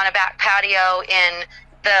on a back patio in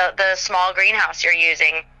the small greenhouse you're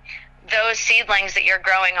using, those seedlings that you're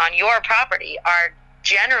growing on your property are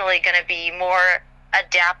generally going to be more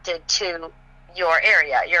adapted to your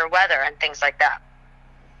area, your weather, and things like that.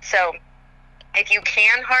 So if you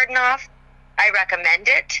can harden off, I recommend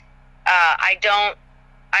it. I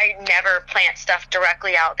never plant stuff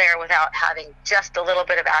directly out there without having just a little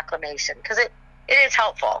bit of acclimation, because it is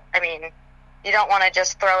helpful. I mean, you don't want to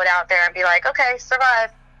just throw it out there and be like, okay,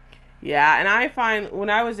 survive. Yeah, and I find when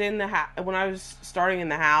I was starting in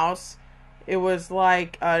the house, it was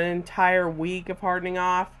like an entire week of hardening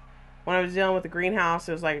off. When I was dealing with the greenhouse,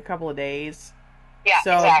 it was like a couple of days. Yeah,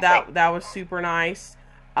 so exactly. that was super nice.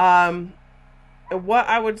 What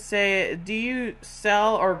I would say, do you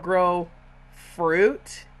sell or grow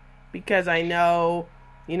fruit? Because I know,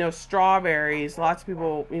 strawberries, lots of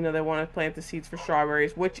people, they want to plant the seeds for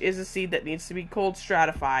strawberries, which is a seed that needs to be cold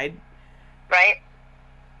stratified. Right.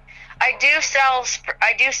 I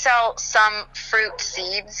do sell some fruit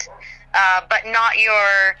seeds, but not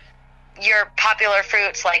your popular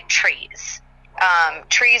fruits like trees.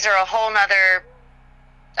 Trees are a whole nother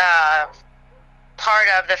part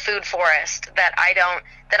of the food forest that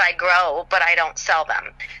I grow, but I don't sell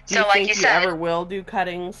them. Do you So, like think you you said, ever will do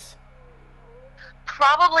cuttings?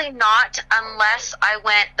 probably not unless I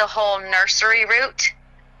went the whole nursery route.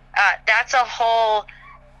 That's a whole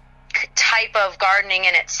type of gardening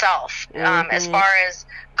in itself. As far as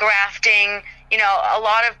grafting, a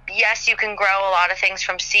lot of, yes, you can grow a lot of things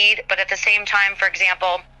from seed, but at the same time, for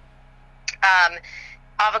example,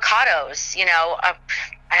 avocados,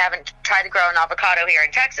 I haven't tried to grow an avocado here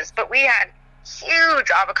in Texas, but we had huge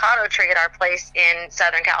avocado tree at our place in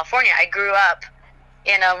Southern California. I grew up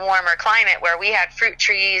in a warmer climate where we had fruit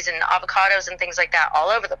trees and avocados and things like that all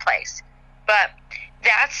over the place. But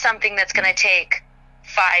that's something that's going to take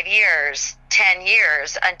 5 years, 10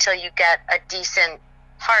 years until you get a decent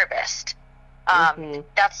harvest.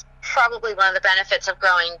 That's probably one of the benefits of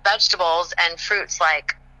growing vegetables and fruits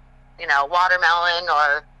like, watermelon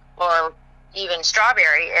or even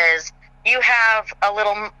strawberry is you have a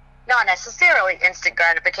little, not necessarily instant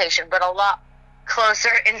gratification, but a lot closer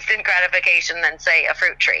instant gratification than, say, a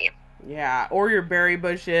fruit tree. Yeah, or your berry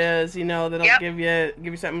bushes, that'll give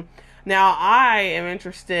you something. Now, I am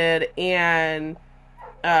interested in,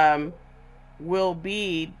 will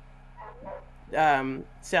be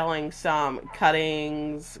selling some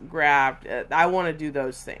cuttings, graft. I want to do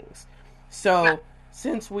those things. So,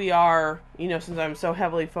 since we are, since I'm so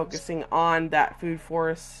heavily focusing on that food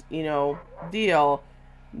forest, deal,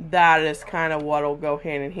 that is kind of what'll go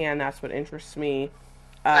hand in hand. That's what interests me.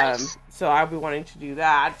 Nice. So I'll be wanting to do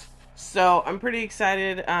that. So I'm pretty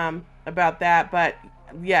excited about that. But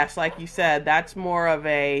yes, like you said, that's more of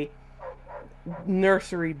a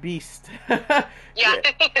nursery beast. Yeah.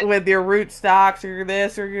 With your root stocks or your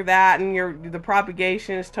this or your that, and the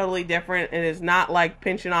propagation is totally different. It is not like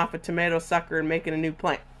pinching off a tomato sucker and making a new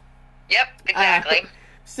plant. Yep, exactly.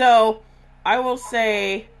 So I will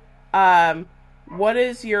say, what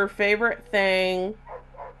is your favorite thing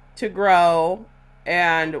to grow,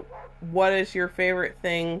 and what is your favorite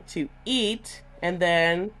thing to eat? And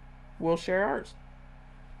then we'll share ours.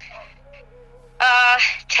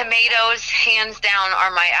 Tomatoes, hands down, are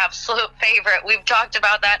my absolute favorite. We've talked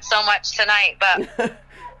about that so much tonight, but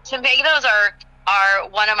tomatoes are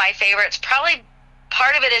one of my favorites. Probably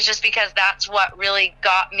part of it is just because that's what really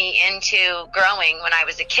got me into growing when I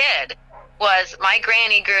was a kid. Was my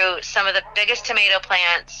granny grew some of the biggest tomato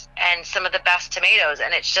plants and some of the best tomatoes,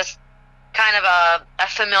 and it's just kind of a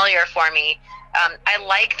familiar for me. I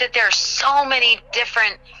like that there's so many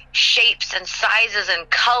different shapes and sizes and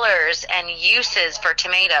colors and uses for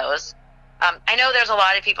tomatoes. I know there's a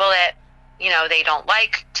lot of people that, they don't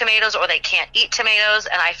like tomatoes or they can't eat tomatoes,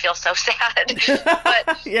 and I feel so sad.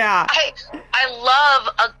 But yeah, I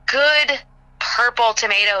love a good purple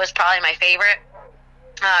tomato is probably my favorite.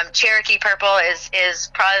 Cherokee purple is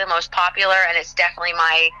probably the most popular, and it's definitely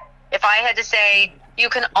if I had to say you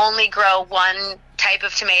can only grow one type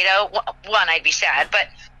of tomato, one, I'd be sad, but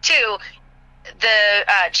two, the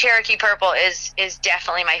Cherokee purple is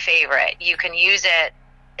definitely my favorite. You can use it.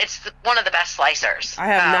 It's one of the best slicers. I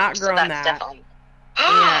have not grown so that.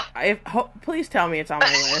 Definitely. Please tell me it's on my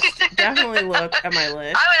list. Definitely look at my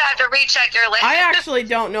list. I would have to recheck your list. I actually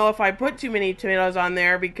don't know if I put too many tomatoes on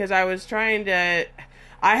there because I was trying to.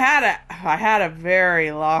 I had a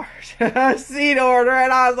very large seed order,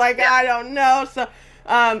 and I was like, I don't know. So,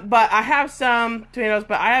 but I have some tomatoes,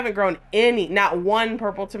 but I haven't grown any. Not one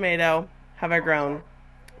purple tomato have I grown.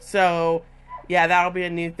 So, yeah, that'll be a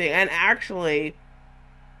new thing. And actually,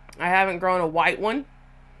 I haven't grown a white one.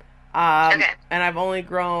 And I've only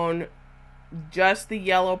grown just the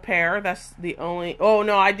yellow pear. That's the only. Oh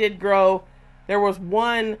no, I did grow. There was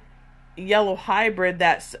one yellow hybrid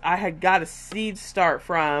that I had got a seed start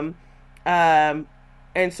from, and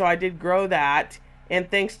so I did grow that. And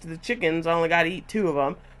thanks to the chickens, I only got to eat 2 of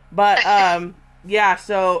them. But yeah,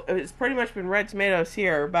 so it's pretty much been red tomatoes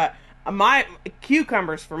here. But my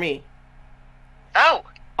cucumbers for me. Oh,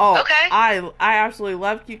 okay. I absolutely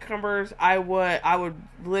love cucumbers. I would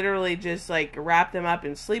literally just like wrap them up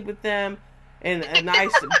and sleep with them in a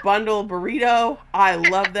nice bundle burrito. I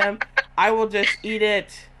love them. I will just eat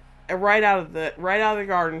it right out of the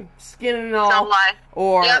garden, skin and all,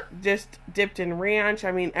 or just dipped in ranch.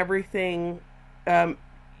 I mean everything. And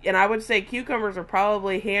I would say cucumbers are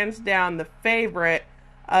probably hands down the favorite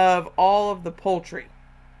of all of the poultry.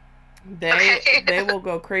 They will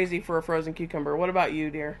go crazy for a frozen cucumber. What about you,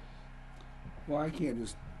 dear? Well, I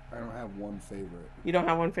don't have one favorite. You don't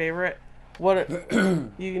have one favorite? What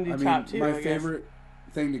you can do top two. My favorite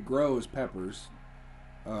thing to grow is peppers.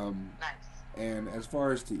 Nice. And as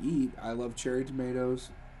far as to eat, I love cherry tomatoes.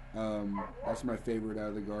 That's my favorite out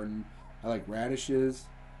of the garden. I like radishes.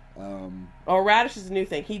 Radish is a new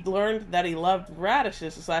thing. He learned that he loved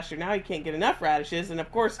radishes this last year. Now he can't get enough radishes, and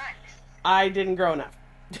of course, I didn't grow enough.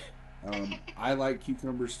 I like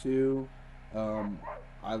cucumbers too.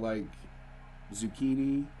 I like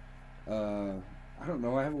zucchini. I don't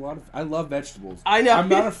know. I love vegetables. I know. I'm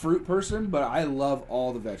not a fruit person, but I love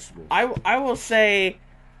all the vegetables. I will say,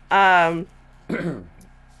 good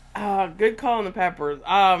call on the peppers.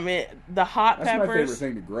 The hot That's peppers. my favorite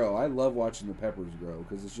thing to grow. I love watching the peppers grow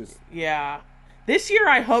because it's just... Yeah. This year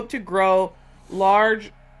I hope to grow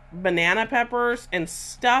large banana peppers and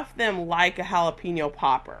stuff them like a jalapeno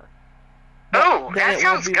popper. Oh, that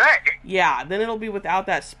sounds good. Yeah, then it'll be without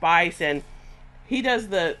that spice, and he does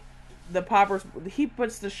the poppers. He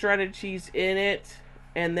puts the shredded cheese in it,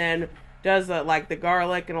 and then does the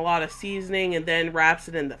garlic and a lot of seasoning, and then wraps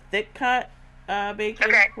it in the thick cut bacon.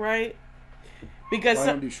 Okay. Right? Because I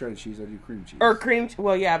don't do shredded cheese. I do cream cheese. Or cream.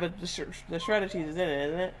 Well, yeah, but the shredded cheese is in it,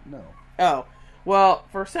 isn't it? No. Oh, well,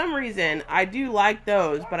 for some reason I do like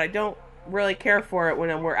those, but I don't really care for it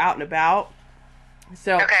when we're out and about.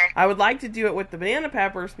 So I would like to do it with the banana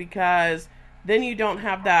peppers because then you don't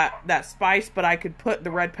have that spice, but I could put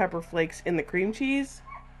the red pepper flakes in the cream cheese.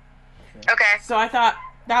 Okay. So I thought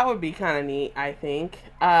that would be kind of neat, I think.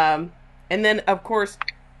 And then, of course,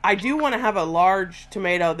 I do want to have a large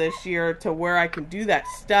tomato this year to where I can do that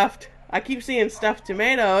stuffed. I keep seeing stuffed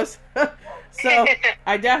tomatoes. So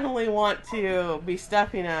I definitely want to be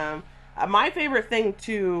stuffing them. My favorite thing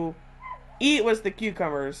to eat was the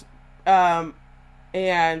cucumbers.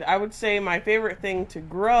 And I would say my favorite thing to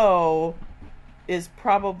grow is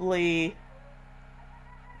probably,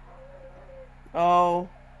 I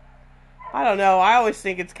don't know. I always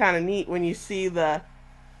think it's kind of neat when you see the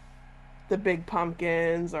big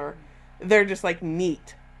pumpkins, or they're just like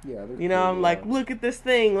neat. Yeah, you know, I'm like, look at this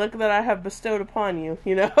thing. Look that I have bestowed upon you.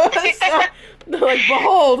 You know, so they're like,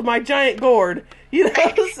 behold my giant gourd. You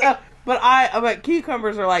know, so but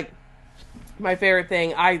cucumbers are like my favorite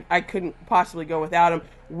thing. I couldn't possibly go without them.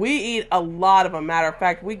 We eat a lot of them. Matter of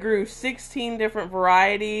fact, we grew 16 different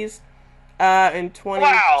varieties in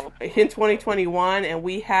 2021, and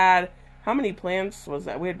we had, how many plants was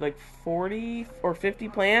that? We had like 40 or 50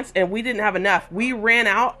 plants, and we didn't have enough. We ran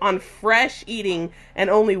out on fresh eating and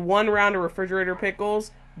only one round of refrigerator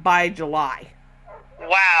pickles by July.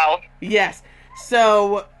 Wow. Yes.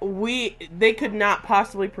 So they could not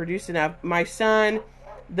possibly produce enough. My son,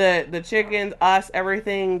 the chickens, us,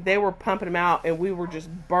 everything, they were pumping them out, and we were just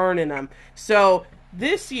burning them. So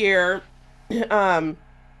this year, to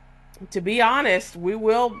be honest, we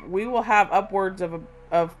will have upwards of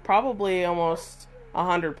probably almost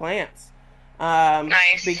 100 plants.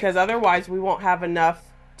 Nice. Because otherwise we won't have enough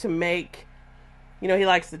to make. You know, he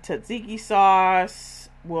likes the tzatziki sauce.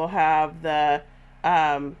 We'll have the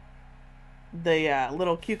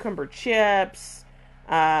little cucumber chips,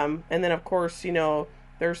 and then of course, you know,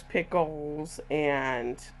 there's pickles,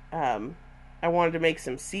 and I wanted to make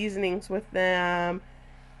some seasonings with them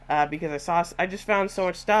because I just found so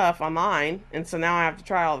much stuff online, and so now I have to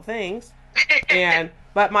try all the things.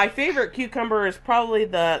 But my favorite cucumber is probably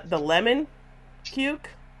the lemon cuke.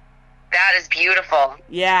 That is beautiful.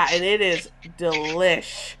 Yeah, and it is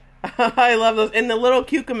delish. I love those. And the little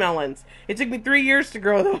cucamelons. It took me 3 years to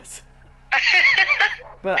grow those.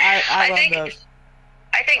 But I love those.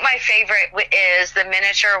 I think my favorite is the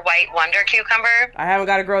miniature white wonder cucumber. I haven't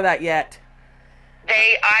got to grow that yet.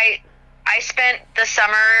 I spent the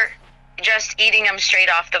summer just eating them straight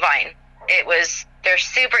off the vine. They're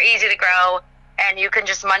super easy to grow, and you can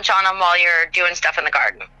just munch on them while you're doing stuff in the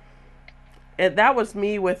garden. That was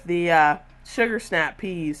me with the sugar snap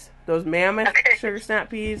peas. Those mammoth sugar snap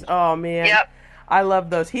peas. Oh, man. Yep. I love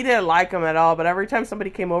those. He didn't like them at all, but every time somebody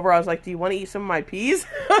came over, I was like, do you want to eat some of my peas?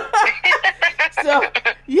 So,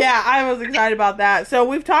 yeah, I was excited about that. So,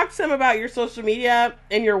 we've talked some about your social media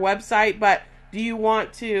and your website, but do you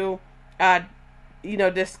want to,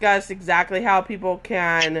 discuss exactly how people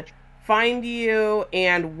can find you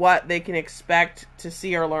and what they can expect to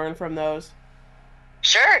see or learn from those?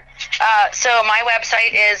 Sure. So my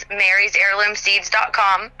website is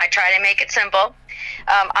marysheirloomseeds.com. I try to make it simple.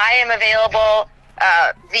 I am available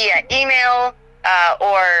via email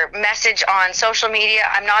or message on social media.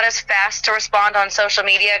 I'm not as fast to respond on social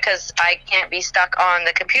media because I can't be stuck on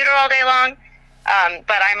the computer all day long.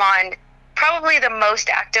 But I'm on probably the most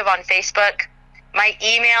active on Facebook. My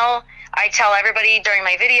email, I tell everybody during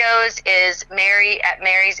my videos, is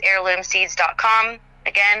mary@marysheirloomseeds.com.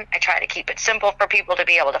 Again, I try to keep it simple for people to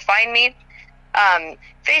be able to find me.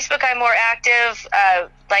 Facebook, I'm more active.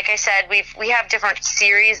 Like I said, we have different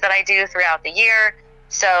series that I do throughout the year.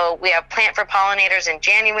 So we have Plant for Pollinators in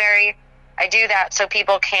January. I do that so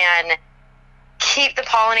people can keep the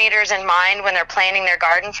pollinators in mind when they're planning their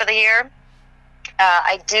garden for the year.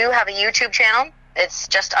 I do have a YouTube channel. It's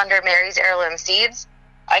just under Mary's Heirloom Seeds.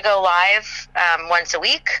 I go live once a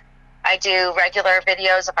week. I do regular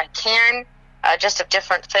videos if I can, just of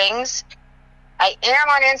different things. I am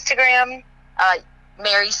on Instagram,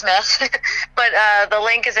 Mary Smith, but the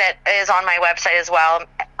link is on my website as well,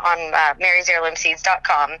 on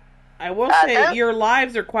marysheirloomseeds.com. I will say your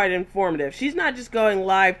lives are quite informative. She's not just going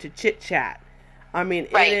live to chit-chat. I mean,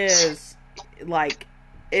 Right. It is, like,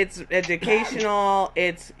 it's educational.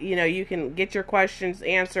 It's, you can get your questions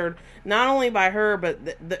answered, not only by her, but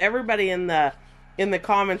everybody in the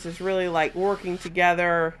comments is really, like, working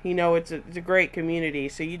together. It's a great community,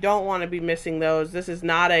 so you don't want to be missing those. This is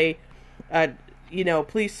not a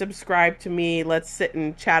please subscribe to me, let's sit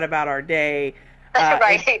and chat about our day.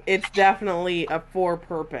 Right. It's definitely a for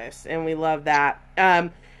purpose, and we love that.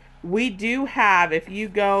 We do have, if you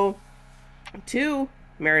go to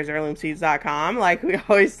marysheirloomseeds.com, like we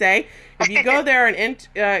always say, if you go there and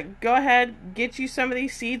go ahead, get you some of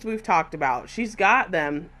these seeds we've talked about. She's got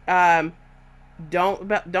them.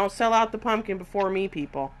 Don't sell out the pumpkin before me,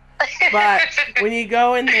 people. But when you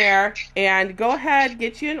go in there, and go ahead,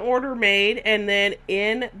 get you an order made, and then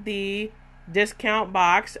in the discount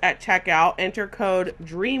box at checkout, enter code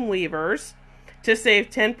DREAMWEAVERS to save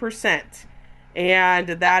 10%. And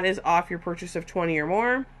that is off your purchase of 20 or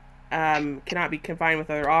more. Cannot be combined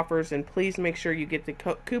with other offers, and please make sure you get the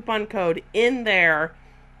coupon code in there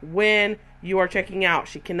when you are checking out.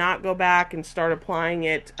 She cannot go back and start applying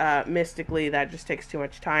it mystically. That just takes too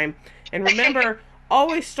much time. And remember,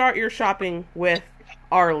 always start your shopping with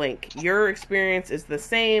our link. Your experience is the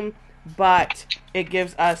same, but it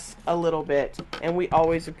gives us a little bit, and we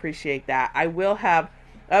always appreciate that. I will have,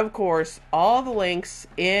 of course, all the links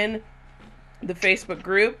in the Facebook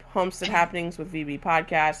group, Homestead Happenings with VB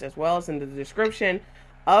Podcast, as well as in the description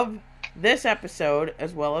of this episode,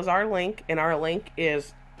 as well as our link. And our link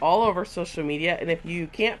is all over social media. And if you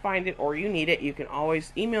can't find it or you need it, you can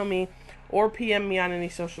always email me or PM me on any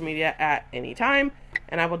social media at any time,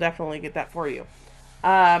 and I will definitely get that for you.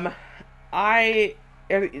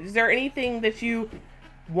 Is there anything that you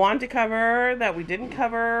want to cover that we didn't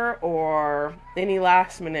cover, or any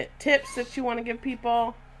last minute tips that you want to give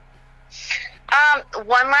people?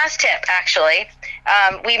 One last tip, actually.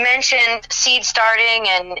 We mentioned seed starting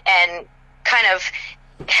and kind of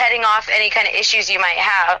heading off any kind of issues you might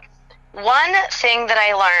have. One thing that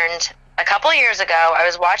I learned a couple of years ago, I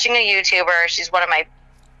was watching a YouTuber. She's one of my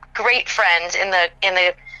great friends in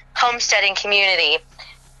the homesteading community.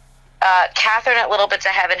 Catherine at Little Bits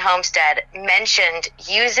of Heaven Homestead mentioned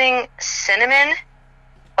using cinnamon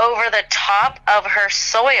over the top of her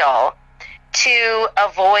soil to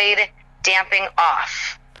avoid damping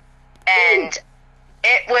off. And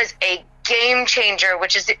it was a game changer,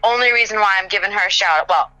 which is the only reason why I'm giving her a shout out.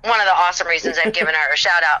 Well, one of the awesome reasons I've given her a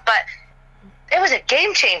shout out, but it was a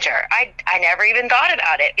game changer. I never even thought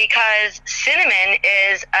about it, because cinnamon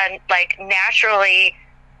is naturally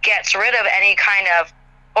gets rid of any kind of,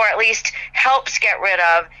 or at least helps get rid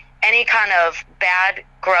of any kind of bad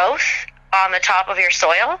growth on the top of your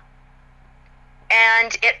soil.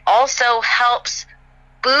 And it also helps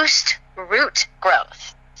boost root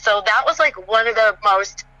growth. So that was like one of the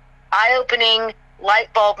most eye-opening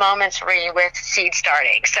light bulb moments for me with seed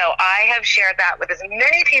starting. So I have shared that with as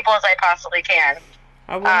many people as I possibly can.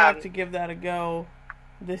 I will have to give that a go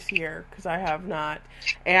this year, because I have not.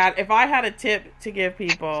 And if I had a tip to give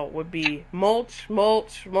people, would be mulch.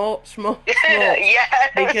 Yes.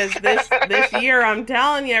 Because this year, I'm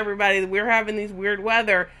telling you, everybody, we're having these weird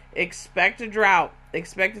weather. Expect a drought.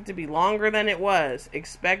 Expect it to be longer than it was.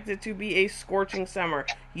 Expect it to be a scorching summer.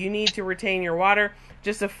 You need to retain your water.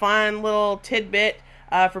 Just a fun little tidbit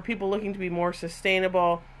for people looking to be more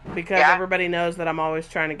sustainable, because everybody knows that I'm always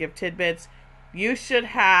trying to give tidbits. You should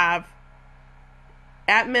have,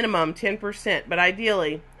 at minimum, 10%, but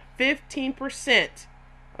ideally 15%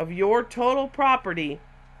 of your total property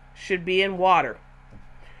should be in water.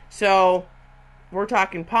 So we're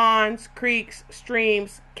talking ponds, creeks,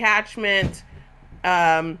 streams, catchment,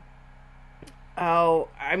 anything,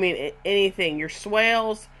 your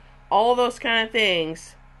swales, all those kind of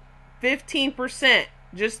things. 15%.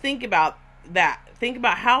 Just think about that. Think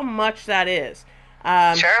about how much that is.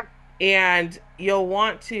 Sure. And you'll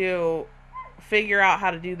want to figure out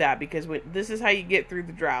how to do that, because this is how you get through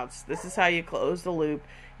the droughts. This is how you close the loop.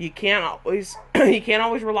 you can't always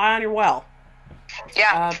rely on your well.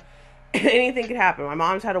 Yeah. Anything could happen. My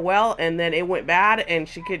mom's had a well, and then it went bad, and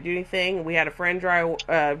she couldn't do anything. We had a friend drill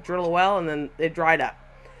a well, and then it dried up.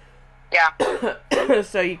 Yeah.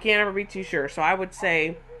 So you can't ever be too sure. So I would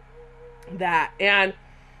say that. And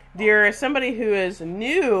there is somebody who is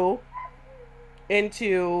new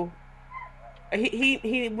into...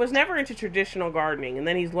 He was never into traditional gardening, and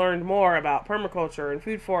then he's learned more about permaculture and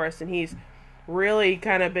food forests, and he's really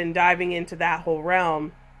kind of been diving into that whole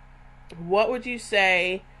realm. What would you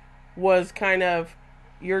say was kind of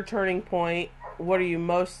your turning point? What are you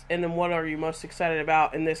most excited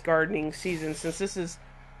about in this gardening season? Since this is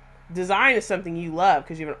design is something you love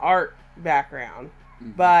because you have an art background,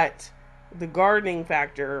 but the gardening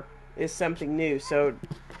factor is something new. So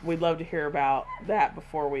we'd love to hear about that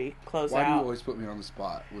before we close out. Why do you always put me on the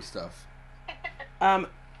spot with stuff?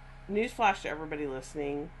 Newsflash to everybody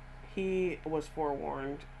listening. He was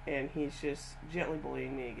forewarned, and he's just gently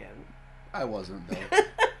bullying me again. I wasn't,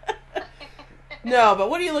 though. No, but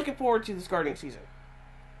what are you looking forward to this gardening season?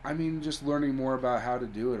 I mean, just learning more about how to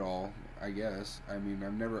do it all, I guess. I mean,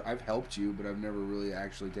 I've helped you, but I've never really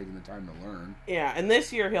actually taken the time to learn. Yeah, and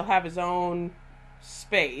this year he'll have his own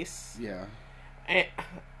space. Yeah. And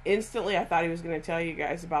instantly I thought he was going to tell you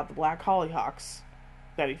guys about the black hollyhocks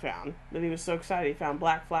that he found. That he was so excited he found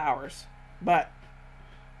black flowers. But...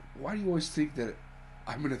 why do you always think that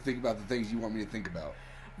I'm going to think about the things you want me to think about?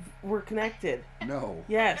 We're connected. No.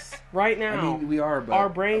 Yes, right now. I mean, we are, but our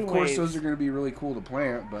brain of course waves. those are going to be really cool to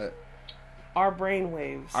plant, but... our brain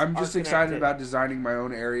waves. I'm just excited about designing my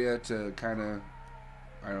own area to kind of,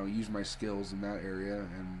 I don't know, use my skills in that area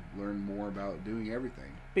and learn more about doing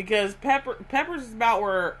everything. Because Pepper's is about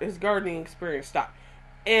where his gardening experience stopped.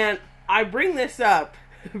 And I bring this up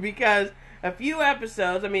because a few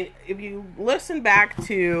episodes, I mean, if you listen back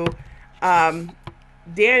to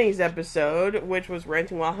Danny's episode, which was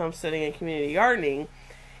renting while homesteading and community gardening,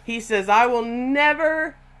 he says, I will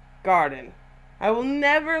never garden. I will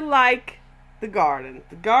never like the garden.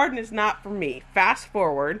 The garden is not for me. Fast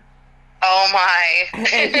forward. Oh my.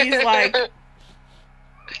 And he's like,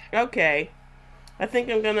 okay, I think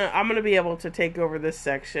I'm gonna be able to take over this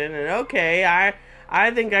section, and okay,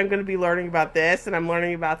 I think I'm gonna be learning about this, and I'm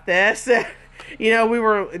learning about this.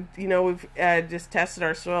 We've just tested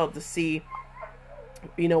our soil to see,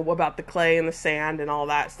 about the clay and the sand and all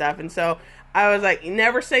that stuff. And so I was like,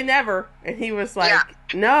 never say never. And he was like,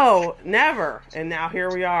 no, never. And now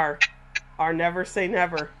here we are. Our never say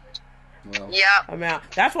never. Well, amount.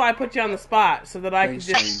 That's why I put you on the spot, so that I could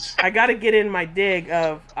just... I got to get in my dig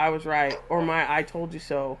of I was right, or my I told you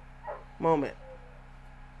so moment.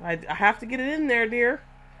 I have to get it in there, dear.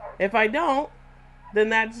 If I don't, then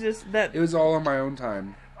that's just... that. It was all on my own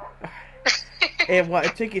time.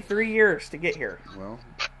 It took you 3 years to get here.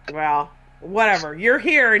 Well, whatever. You're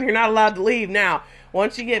here, and you're not allowed to leave now.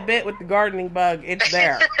 Once you get bit with the gardening bug, it's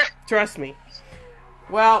there. Trust me.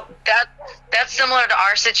 Well, that's similar to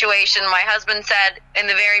our situation. My husband said in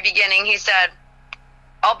the very beginning, he said,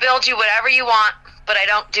 I'll build you whatever you want, but I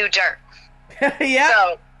don't do dirt. Yeah,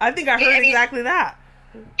 so, I think I heard exactly that.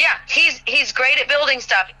 Yeah, he's great at building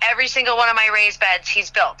stuff. Every single one of my raised beds,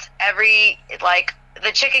 he's built.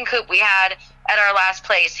 The chicken coop we had at our last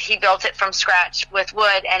place, he built it from scratch with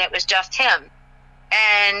wood, and it was just him.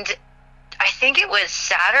 And I think it was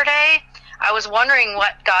Saturday, I was wondering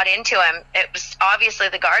what got into him. It was obviously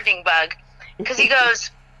the gardening bug, because he goes,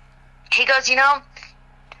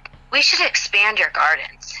 we should expand your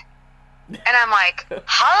gardens. And I'm like,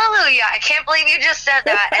 hallelujah, I can't believe you just said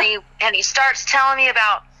that. And he starts telling me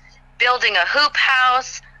about building a hoop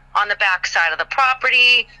house on the back side of the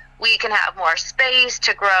property. We can have more space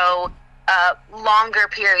to grow a longer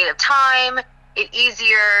period of time. It's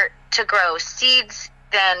easier to grow seeds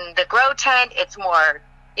than the grow tent. It's more,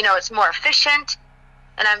 it's more efficient.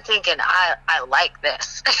 And I'm thinking, I like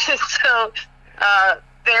this. So,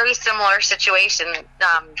 very similar situation,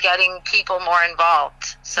 getting people more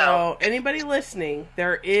involved. So anybody listening,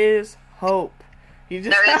 there is hope.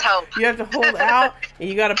 There is hope. You have to hold out, and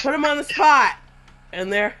you got to put them on the spot,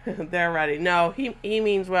 and they're ready. No, he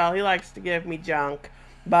means well. He likes to give me junk,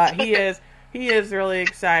 but he is really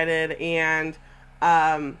excited, and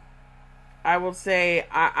I will say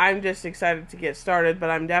I'm just excited to get started,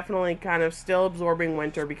 but I'm definitely kind of still absorbing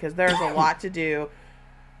winter because there's a lot to do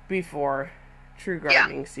before true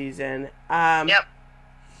gardening season. Yep.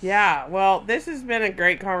 Yeah, well, this has been a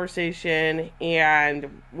great conversation,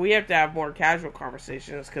 and we have to have more casual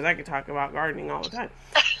conversations because I could talk about gardening all the time.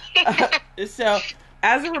 So,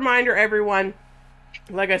 as a reminder, everyone,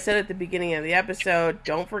 Like I said at the beginning of the episode,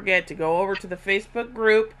 don't forget to go over to the Facebook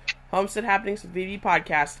group, Homestead Happenings with VV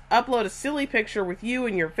Podcast. Upload a silly picture with you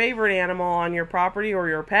and your favorite animal on your property or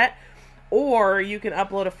your pet. Or you can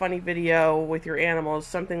upload a funny video with your animals,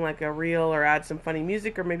 something like a reel, or add some funny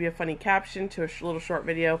music or maybe a funny caption to a little short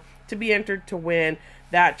video to be entered to win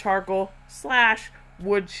that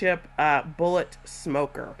charcoal/wood chip bullet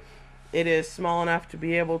smoker. It is small enough to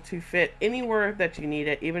be able to fit anywhere that you need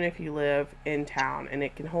it, even if you live in town, and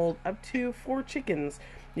it can hold up to 4 chickens.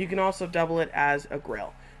 You can also double it as a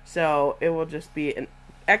grill. So it will just be an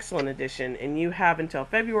excellent addition, and you have until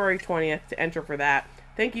February 20th to enter for that.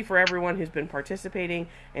 Thank you for everyone who's been participating,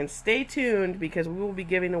 and stay tuned because we will be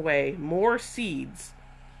giving away more seeds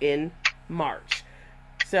in March.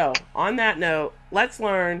 So, on that note, let's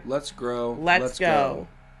learn. Let's grow. Let's go.